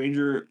Samurai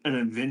Ranger an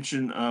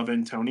invention of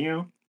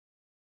Antonio?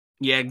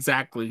 Yeah,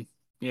 exactly.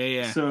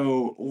 Yeah.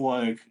 So,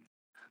 like,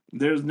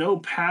 there's no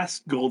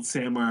past Gold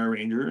Samurai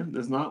Ranger.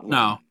 There's not one.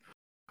 No.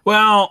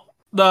 Well,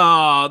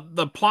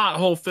 the plot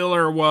hole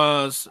filler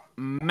was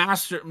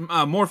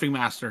Morphing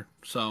Master,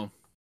 so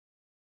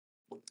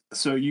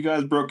you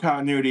guys broke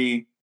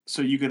continuity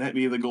so you could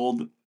be the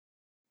Gold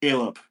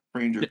Alup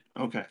Ranger.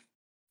 Okay.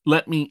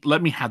 Let me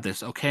have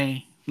this,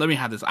 okay? Let me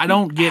have this. I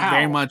don't get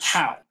very much.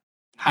 How?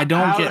 I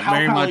don't get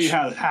very much.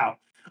 How?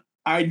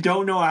 I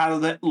don't know how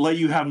to let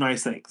you have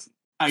nice things.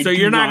 So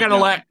you're not going to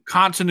let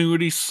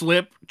continuity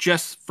slip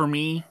just for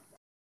me?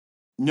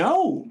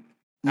 No.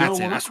 That's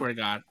it. I swear to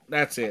God.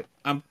 That's it.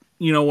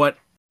 You know what?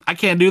 I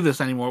can't do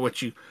this anymore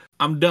with you.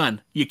 I'm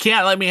done. You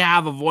can't let me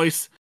have a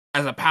voice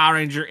as a Power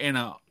Ranger in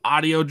an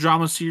audio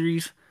drama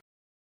series.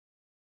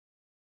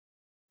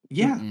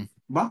 Yeah.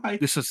 Bye.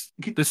 This is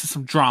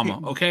some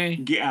drama, okay?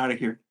 Get out of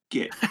here.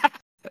 Get.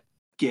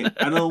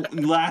 I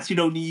don't. Last you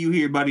don't need you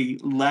here, buddy.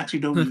 Last you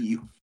don't need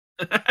you.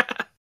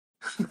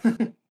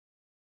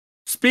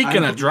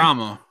 Speaking of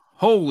drama,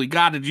 holy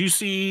God, did you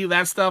see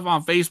that stuff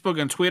on Facebook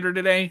and Twitter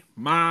today?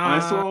 I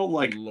saw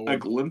like a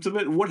glimpse of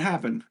it. What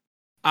happened?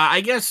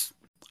 I guess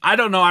I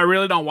don't know. I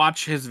really don't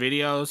watch his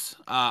videos.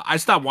 I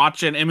stopped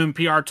watching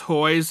MMPR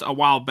Toys a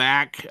while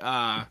back.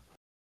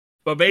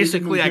 But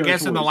basically, I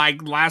guess in the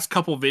last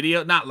couple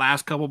videos, not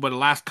last couple, but the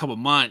last couple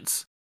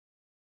months,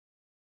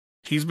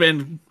 he's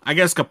been, I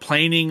guess,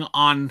 complaining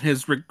on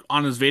his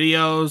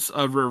videos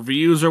of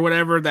reviews or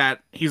whatever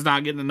that he's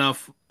not getting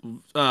enough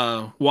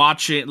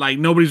watching. Like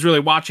nobody's really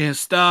watching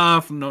his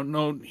stuff.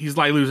 No, he's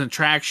like losing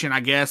traction. I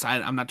guess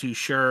I'm not too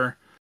sure.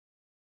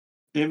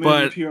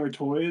 MMPR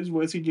Toys,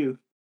 what does he do?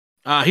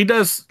 He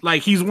does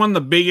like he's one of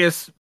the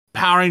biggest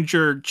Power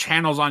Ranger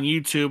channels on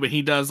YouTube, and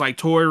he does like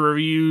toy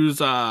reviews,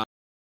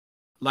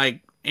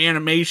 like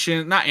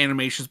animation, not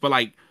animations, but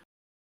like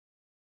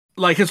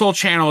his whole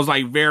channel is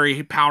like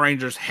very Power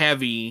Rangers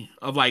heavy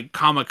of like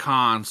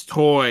Comic-Cons,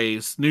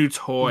 toys, new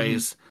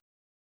toys.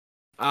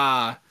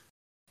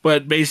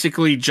 But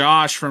basically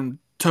Josh from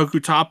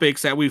Toku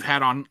Topics that we've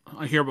had on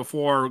here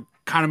before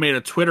kind of made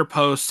a Twitter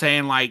post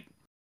saying like,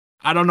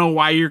 I don't know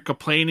why you're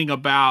complaining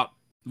about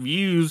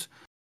views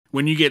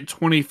when you get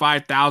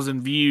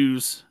 25,000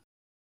 views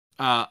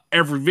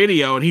every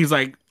video. And he's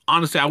like,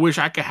 honestly, I wish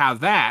I could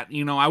have that.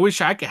 I wish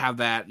I could have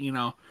that,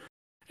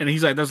 And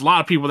he's like, there's a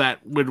lot of people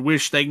that would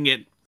wish they can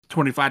get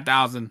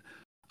 25,000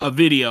 a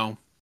video.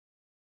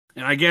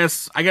 And I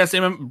guess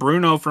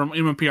Bruno from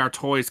MMPR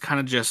Toys kind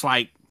of just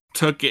like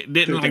took it,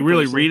 didn't like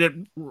really read it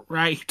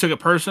right. He took it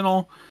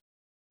personal,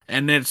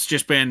 and it's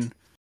just been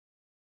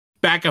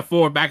back and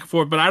forth.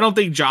 But I don't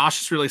think Josh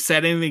has really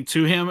said anything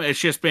to him. It's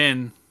just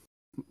been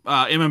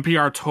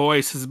MMPR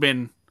Toys has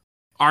been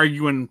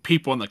arguing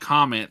people in the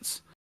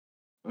comments.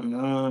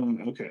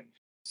 Okay.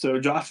 So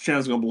Josh's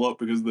channel's gonna blow up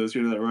because of this.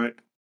 You know that, right?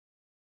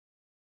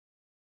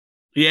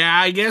 Yeah,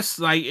 I guess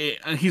like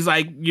he's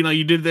like,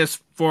 you did this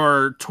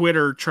for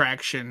Twitter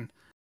traction,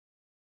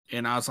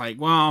 and I was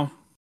like, well,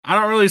 I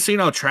don't really see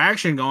no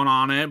traction going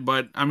on it,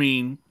 but I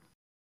mean,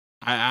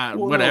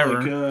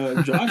 whatever. No,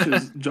 like,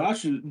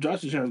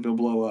 Josh's channel's gonna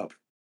blow up.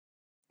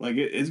 Like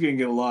it's gonna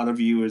get a lot of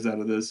viewers out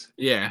of this.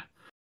 Yeah,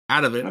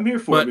 out of it. I'm here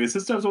for it because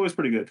this stuff's always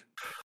pretty good.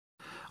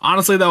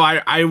 Honestly, though,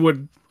 I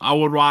would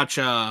watch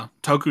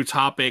Toku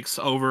Topics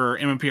over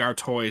MMPR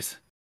Toys.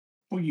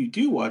 Well, you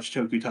do watch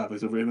Toku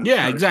Topics over MMPR.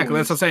 Yeah, exactly.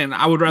 Toys. That's what I'm saying.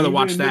 I would rather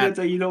watch that.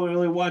 You don't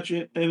really watch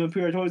it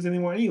MMPR Toys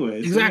anymore,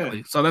 anyways. Exactly.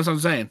 Yeah. So that's what I'm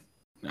saying.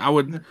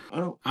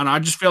 I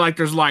just feel like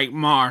there's like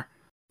more.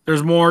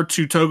 There's more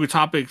to Toku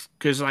Topics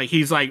because like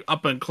he's like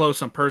up and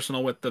close and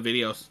personal with the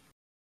videos.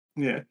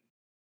 Yeah.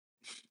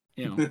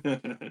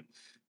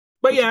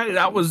 But yeah,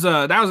 that was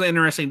an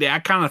interesting day. I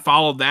kind of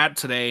followed that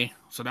today,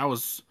 so that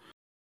was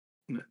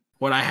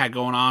what I had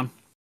going on.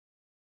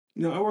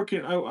 I work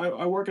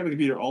on a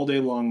computer all day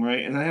long,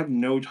 right? And I have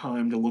no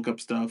time to look up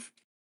stuff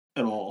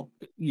at all.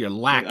 You're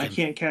lacking. Like, I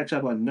can't catch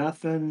up on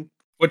nothing.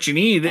 What you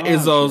need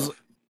is those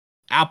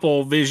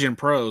Apple Vision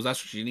Pros.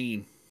 That's what you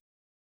need.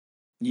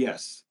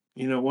 Yes.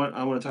 You know what?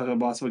 I want to talk to my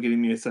boss about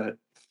getting me a set.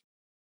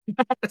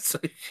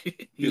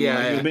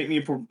 It'll make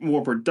me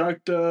more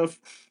productive.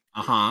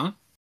 And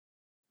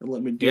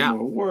let me do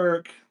more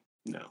work.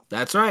 No.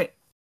 That's right.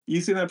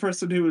 You see that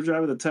person who was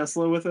driving the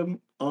Tesla with him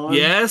on?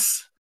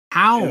 Yes.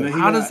 How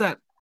does that?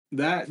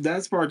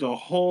 That sparked a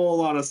whole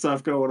lot of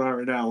stuff going on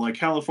right now. Like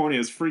California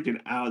is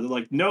freaking out. They're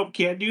like, nope,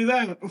 can't do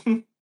that.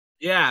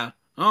 Yeah.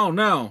 Oh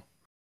no.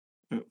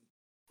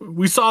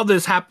 We saw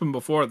this happen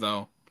before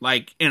though.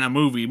 Like in a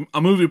movie. A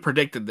movie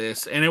predicted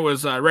this, and it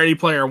was Ready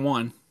Player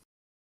One.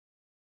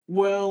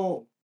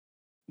 Well,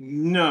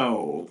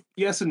 no.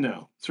 Yes and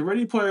no. So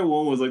Ready Player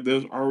One was like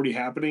this was already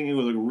happening. It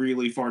was like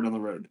really far down the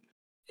road.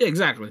 Yeah,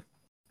 exactly.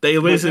 They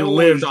basically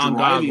lived on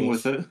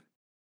goggles. With it.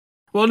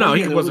 Well, no,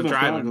 he wasn't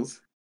driving. Goggles.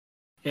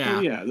 Yeah,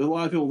 well, yeah. There's a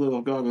lot of people live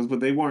on goggles,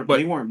 but they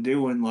weren't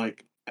doing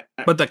like.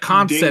 But the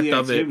concept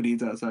of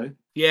activities outside.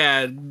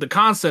 Yeah, the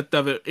concept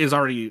of it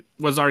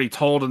was already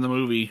told in the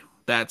movie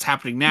that's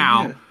happening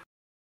now. Yeah.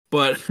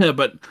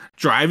 But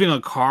driving a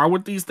car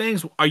with these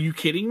things? Are you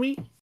kidding me?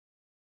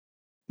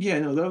 Yeah,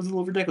 no, that was a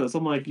little ridiculous.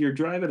 I'm like, you're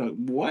driving a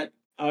what?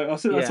 I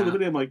saw the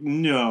video. I'm like,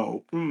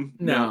 no.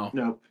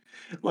 No.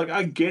 Like,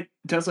 I get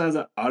Tesla has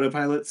that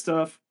autopilot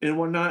stuff and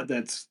whatnot.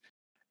 That's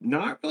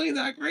not really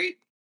that great.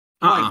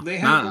 Like, they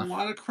have a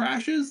lot of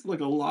crashes. Like,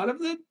 a lot of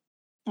them.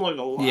 Like,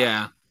 a lot.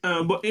 Yeah.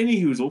 But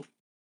anywhoozle,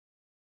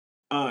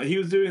 he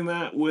was doing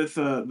that with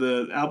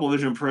the Apple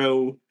Vision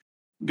Pro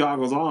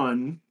goggles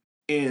on.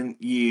 And,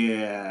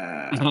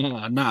 yeah.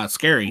 It's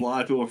scary. A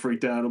lot of people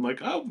freaked out. I'm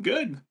like, oh,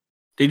 good.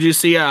 Did you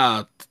see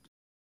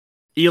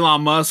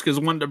Elon Musk is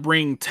wanting to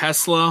bring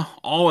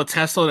all of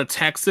Tesla to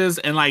Texas,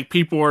 and like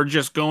people are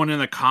just going in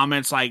the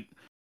comments like,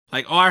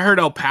 oh, I heard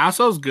El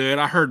Paso's good.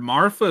 I heard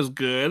Marfa's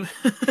good.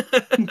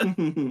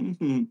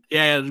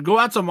 Yeah, go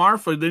out to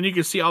Marfa, then you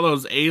can see all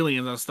those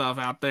aliens and stuff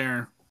out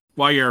there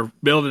while you're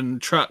building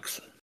trucks.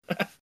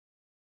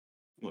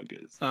 Look,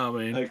 it's oh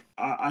man, like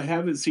I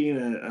haven't seen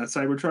a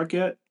Cybertruck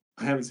yet.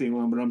 I haven't seen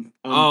one, but I'm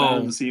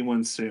bound to see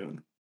one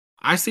soon.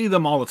 I see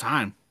them all the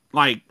time.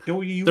 Like,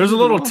 there's a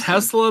little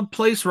Tesla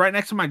place right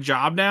next to my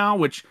job now,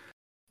 which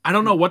I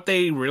don't know what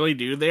they really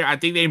do there. I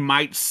think they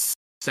might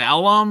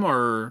sell them,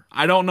 or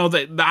I don't know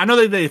that. I know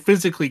that they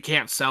physically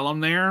can't sell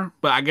them there,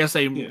 but I guess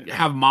they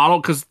have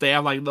model because they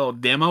have like little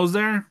demos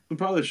there.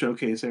 Probably the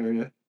showcase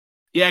area.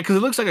 Yeah, because it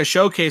looks like a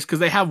showcase because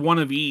they have one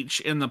of each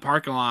in the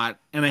parking lot,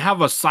 and they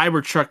have a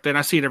Cybertruck there, and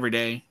I see it every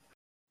day.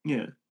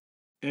 Yeah,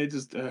 it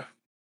just no,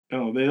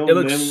 they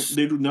don't.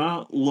 They do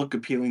not look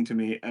appealing to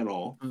me at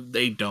all.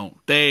 They don't.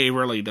 They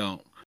really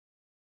don't.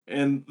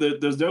 And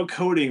there's no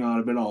coating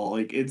on them at all.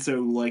 Like it's so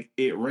like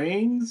it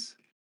rains,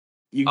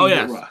 you can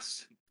get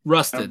rust.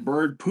 Rusted. A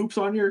bird poops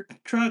on your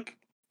truck,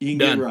 you can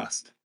get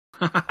rust.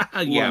 Yeah,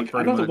 like,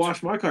 I don't have to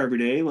wash my car every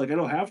day. Like I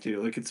don't have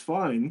to. Like it's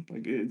fine.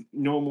 Like it's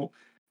normal.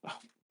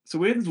 So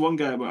we had this one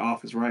guy at my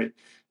office, right?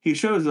 He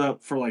shows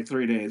up for like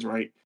 3 days,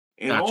 right?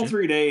 And all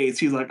 3 days,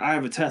 he's like, "I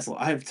have a Tesla.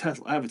 I have a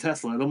Tesla. I have a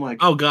Tesla." And I'm like,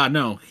 "Oh God,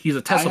 no! He's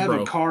a Tesla bro. I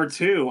have a car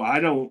too. I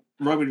don't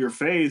rub it in your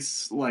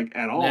face like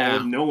at all.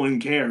 Yeah. No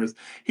one cares."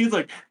 He's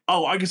like,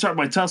 "Oh, I can start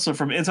my Tesla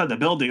from inside the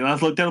building." And I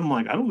looked at him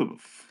like, I don't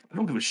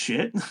give a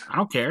shit. I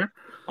don't care.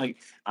 Like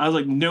I was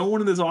like, no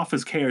one in this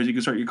office cares. You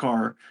can start your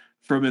car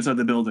from inside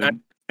the building,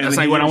 and then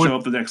like when I show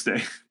up the next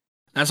day.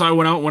 That's why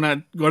when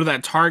I go to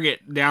that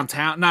Target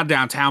downtown, not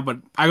downtown, but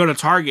I go to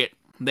Target,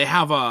 they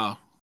have a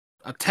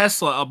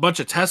bunch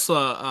of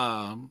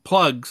Tesla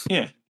plugs.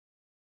 Yeah.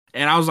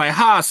 And I was like,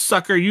 "Ha,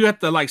 sucker! You have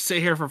to like sit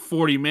here for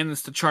 40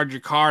 minutes to charge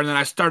your car." And then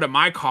I started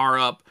my car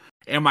up,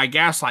 and my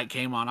gas light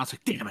came on. I was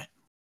like, "Damn it!"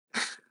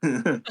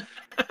 I'm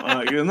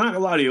not gonna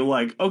lie to you.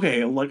 Like,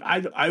 okay, like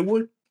I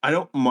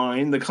don't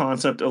mind the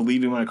concept of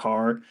leaving my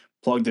car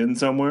plugged in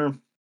somewhere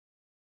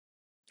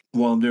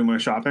while I'm doing my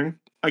shopping.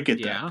 I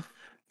get that.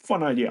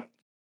 Fun idea.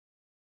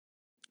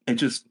 It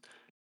just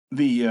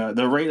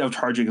the rate of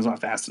charging is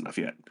not fast enough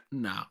yet.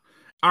 No.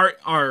 Our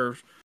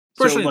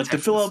so like to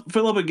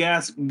fill up a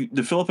gas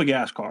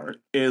car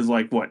is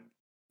like what,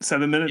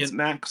 7 minutes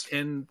max?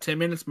 10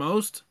 minutes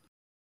most.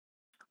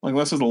 Like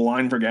unless there's a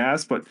line for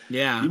gas, but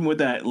even with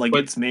that, like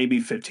it's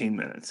maybe 15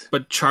 minutes.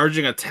 But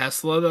charging a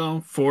Tesla though,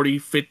 40,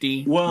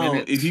 50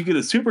 minutes. If you get a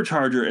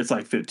supercharger, it's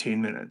like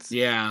 15 minutes.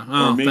 Yeah.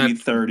 Or maybe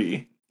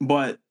 30.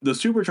 But the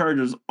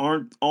superchargers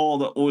aren't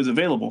always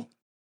available.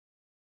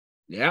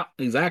 Yeah,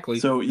 exactly.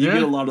 So you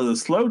get a lot of the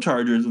slow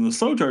chargers, and the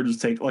slow chargers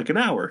take like an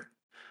hour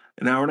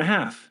and a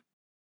half.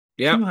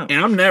 Yeah, and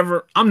I'm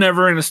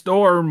never in a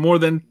store more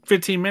than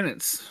 15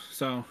 minutes.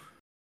 So,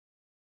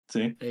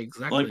 see,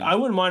 exactly. Like I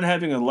wouldn't mind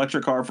having an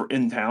electric car for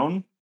in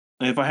town.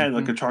 And if I had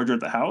like a charger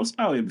at the house,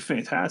 it'd be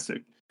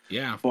fantastic.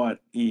 Yeah, but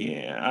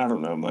yeah, I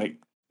don't know. Like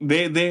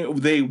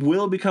they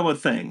will become a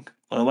thing.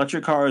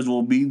 Electric cars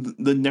will be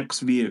the next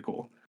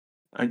vehicle.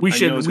 We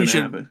should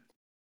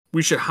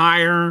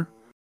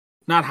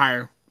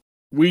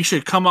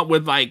come up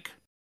with like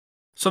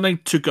something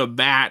to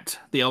combat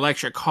the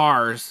electric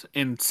cars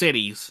in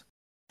cities.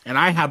 And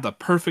I have the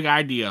perfect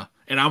idea,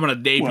 and I'm going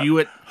to debut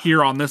it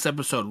here on this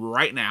episode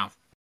right now.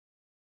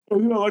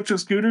 Electric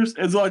scooters?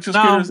 It's electric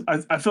scooters.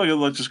 I feel like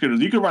electric scooters.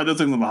 You can ride those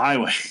things on the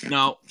highway.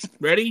 No.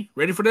 Ready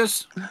for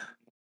this?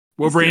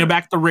 We're bringing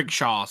back the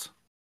rickshaws.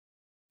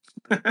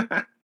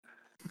 Let's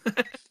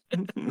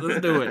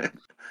do it.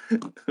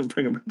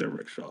 Bring back the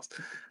rickshaws.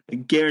 I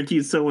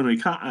guarantee someone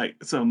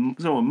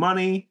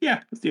money.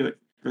 Yeah, let's do it.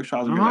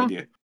 Rickshaws are a good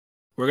idea.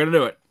 We're gonna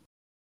do it.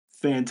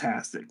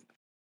 Fantastic.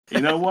 You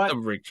know what?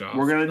 We're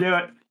gonna do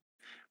it.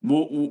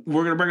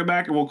 We're gonna bring it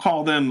back, and we'll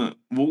call them.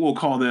 We'll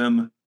call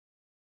them.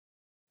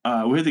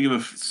 We have to give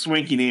a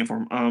swanky name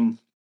for them.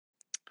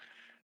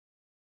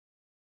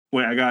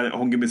 Wait, I got it.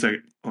 Hold on, give me a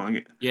second.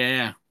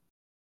 Yeah.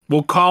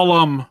 We'll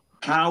call them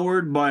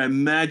Powered by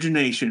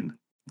Imagination,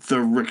 the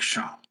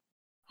Rickshaw.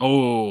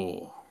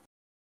 Oh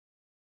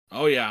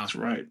yeah, that's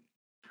right.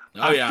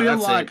 I feel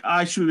like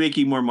I should be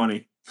making more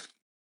money.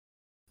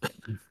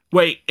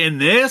 Wait, in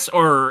this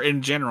or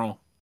in general?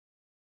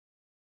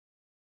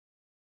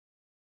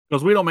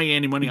 Because we don't make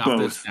any money off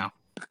this now.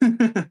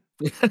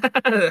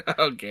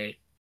 Okay.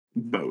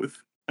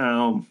 Both. We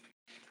don't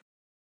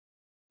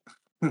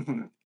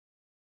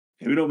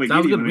make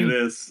any money with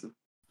this.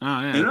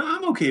 Oh yeah. And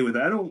I'm okay with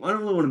that. I don't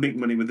really want to make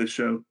money with this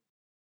show.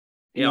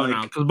 Yeah,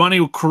 no, because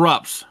money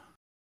corrupts.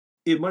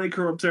 Yeah, money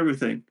corrupts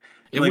everything.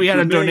 If we had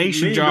a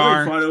donation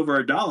jar, fight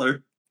over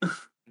 $1.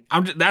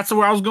 That's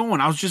where I was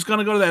going. I was just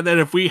gonna go to that. That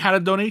if we had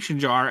a donation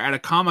jar at a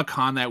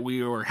Comic-Con that we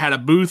had a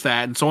booth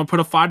at, and someone put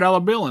a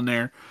 $5 bill in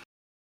there,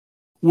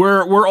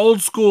 we're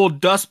old school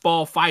dust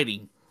ball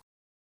fighting.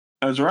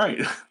 That's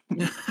right.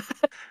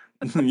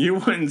 You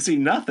wouldn't see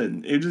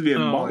nothing. It'd just be a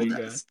ball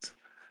dust.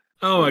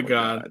 Oh my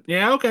god.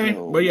 Yeah. Okay.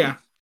 No. But yeah,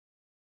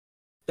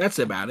 that's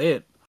about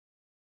it.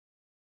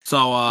 So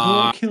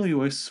I'll kill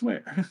you, I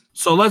swear.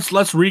 So let's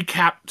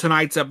recap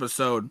tonight's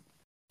episode.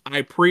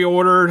 I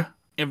pre-ordered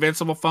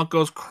Invincible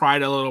Funkos,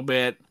 cried a little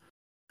bit.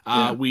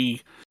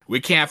 We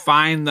can't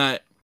find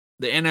the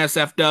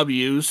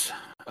NSFWs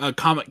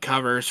comic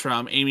covers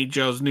from Amy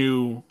Jo's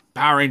new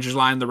Power Rangers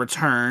line, The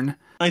Return.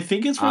 I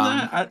think it's for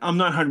that. I'm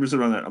not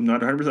 100% on that. I'm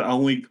not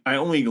 100%. I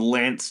only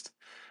glanced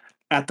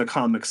at the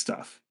comic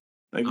stuff.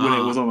 Like when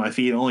it was on my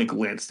feed, I only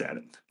glanced at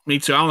it. Me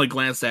too. I only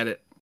glanced at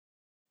it.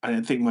 I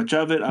didn't think much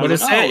of it. But it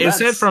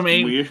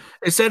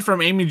said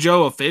from Amy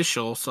Jo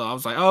official, so I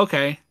was like, oh,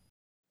 okay.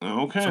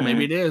 Okay. So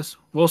maybe it is.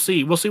 We'll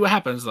see. We'll see what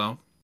happens though.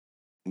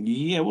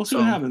 Yeah, we'll see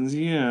what happens.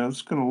 Yeah, I'm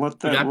just gonna let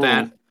that roll.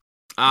 That.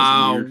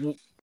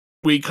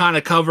 We kind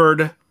of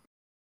covered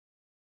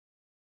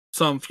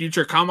some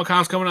future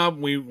Comic-Cons coming up.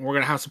 We're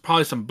gonna have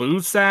probably some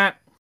booths at.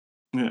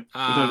 Yeah, we're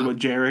talking about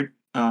Jared.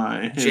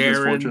 His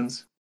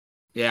misfortunes.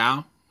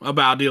 Yeah,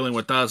 about dealing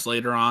with us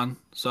later on.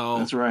 So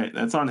that's right.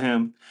 That's on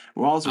him.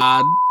 We're also.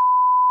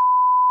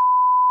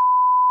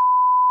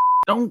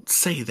 Don't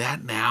say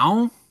that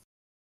now.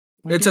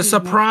 It's a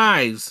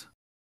surprise.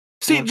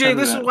 See, Jay,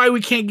 this is why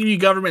we can't give you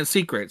government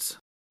secrets.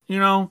 You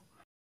know,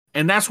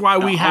 and that's why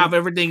we have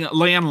everything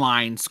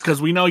landlines,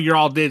 because we know you're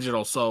all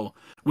digital, so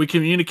we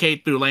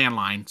communicate through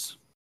landlines.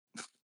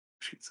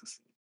 Jesus.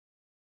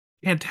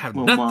 Can't have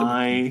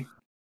nothing.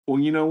 Well,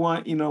 you know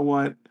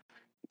what?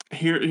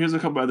 Here's a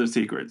couple other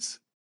secrets.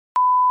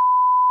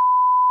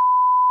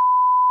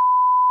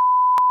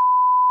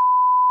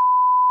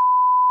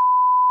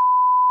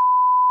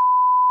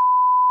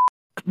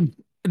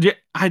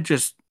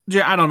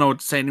 I don't know what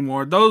to say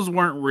anymore. Those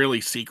weren't really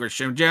secrets,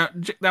 Jim.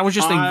 That was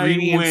just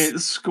ingredients. I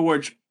went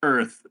scorch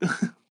earth.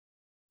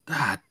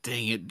 Ah,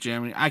 dang it,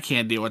 Jimmy. I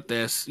can't deal with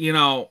this. You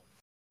know.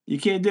 You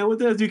can't deal with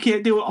this? You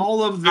can't deal with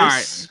all of this? All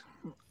right.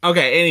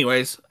 Okay,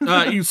 anyways.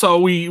 So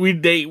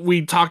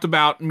we talked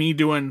about me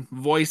doing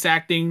voice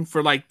acting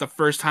for like the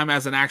first time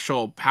as an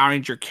actual Power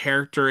Ranger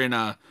character in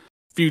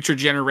future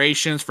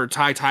generations for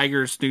Ty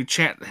Tiger's new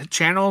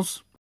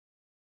channels.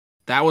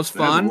 That was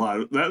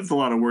fun. That's a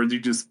lot of words you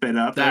just spit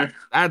out there.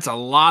 That's a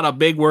lot of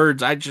big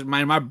words. I just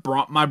my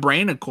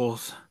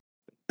brainicles.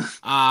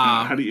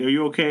 Are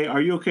you okay? Are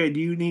you okay?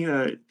 Do you need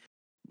a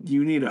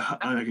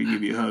I can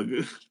give you a hug.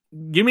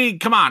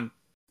 Come on.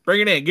 Bring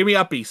it in. Give me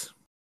uppies.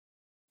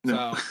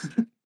 No.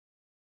 So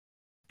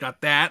got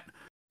that.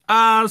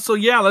 So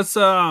yeah, let's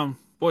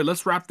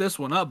wrap this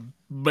one up,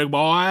 big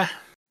boy.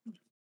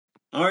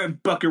 All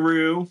right,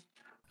 Buckaroo.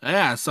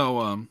 Yeah,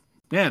 so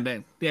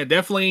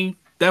definitely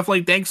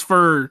thanks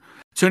for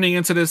tuning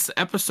into this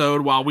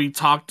episode while we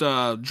talked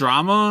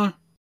drama,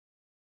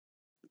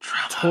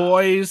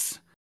 toys,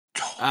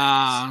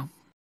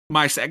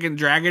 my second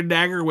Dragon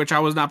Dagger, which I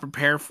was not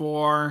prepared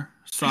for,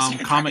 some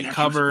comic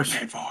covers.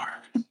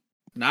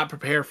 Not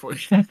prepared for.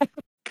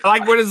 I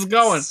like where this is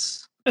going.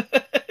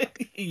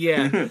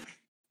 Yeah.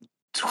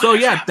 So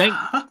yeah,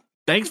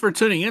 thanks for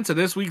tuning into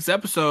this week's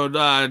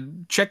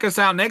episode. Check us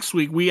out next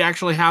week. We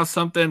actually have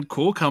something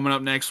cool coming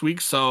up next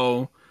week.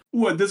 So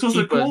what? This was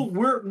cool.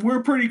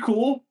 We're pretty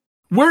cool.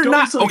 We're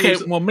not okay.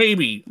 Well,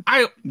 maybe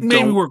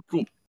we're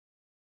cool.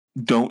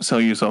 Don't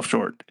sell yourself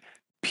short.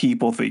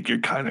 People think you're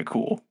kind of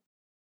cool.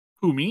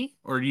 Who, me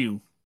or you,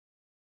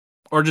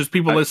 or just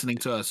people listening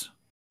to us?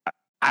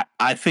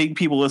 I think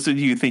people listening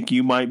to you think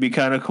you might be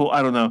kind of cool.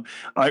 I don't know.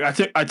 Like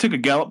I took a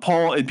Gallup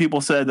poll and people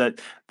said that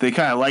they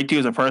kind of liked you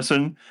as a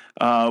person,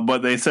 but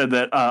they said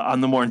that I'm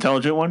the more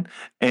intelligent one,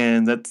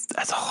 and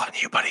that's all on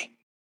you, buddy.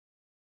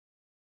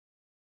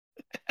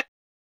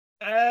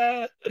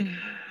 Okay.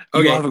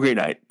 Y'all have a great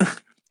night.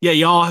 Yeah,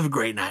 y'all have a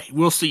great night.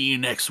 We'll see you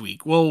next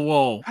week.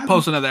 We'll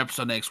post another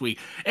episode next week.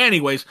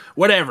 Anyways,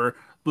 whatever.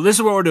 But this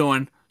is what we're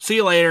doing. See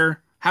you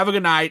later. Have a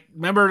good night.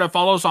 Remember to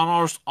follow us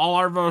on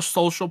all of our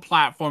social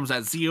platforms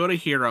at Zeo to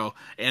Hero,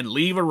 and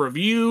leave a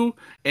review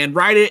and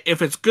write it.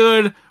 If it's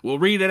good, we'll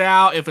read it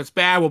out. If it's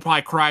bad, we'll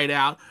probably cry it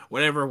out.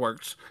 Whatever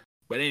works.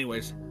 But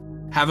anyways,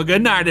 have a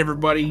good night,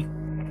 everybody.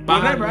 Bye.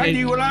 Whatever I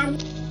do, what I.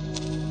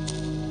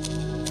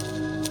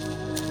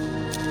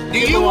 Do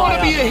you want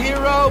to be a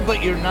hero,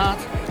 but you're not?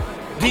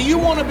 Do you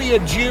want to be a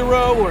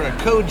Jiro or a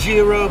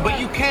Kojiro, but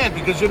you can't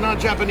because you're not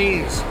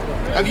Japanese?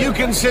 Have you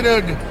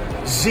considered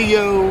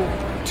Zeo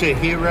to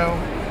Hero?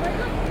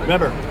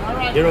 Remember,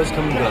 heroes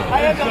come and go.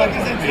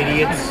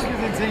 Idiots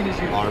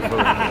are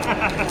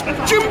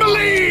forever.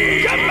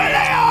 Jubilee!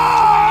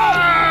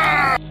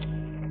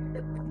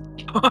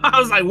 I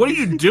was like, what are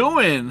you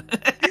doing?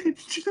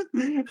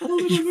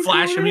 You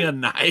flashing me a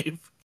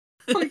knife?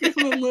 Like in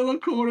a little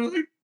corner,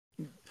 like.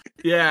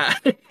 Yeah.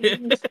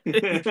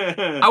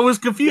 I was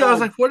confused. I was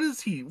like, what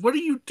are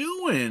you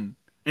doing?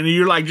 And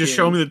you're like, just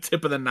show me the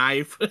tip of the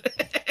knife.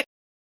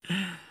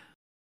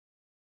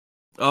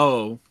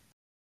 Oh.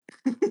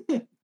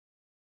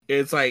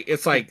 It's like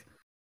this.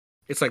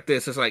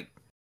 It's like,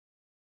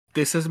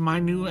 this is my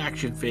new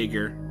action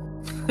figure.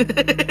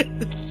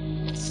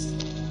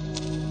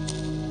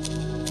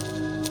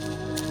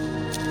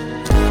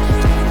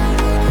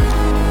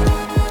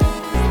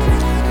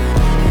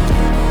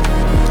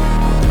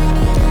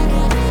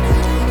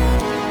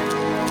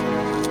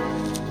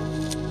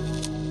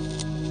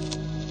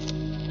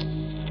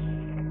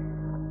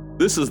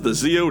 This is the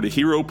Zeo to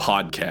Hero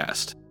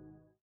podcast.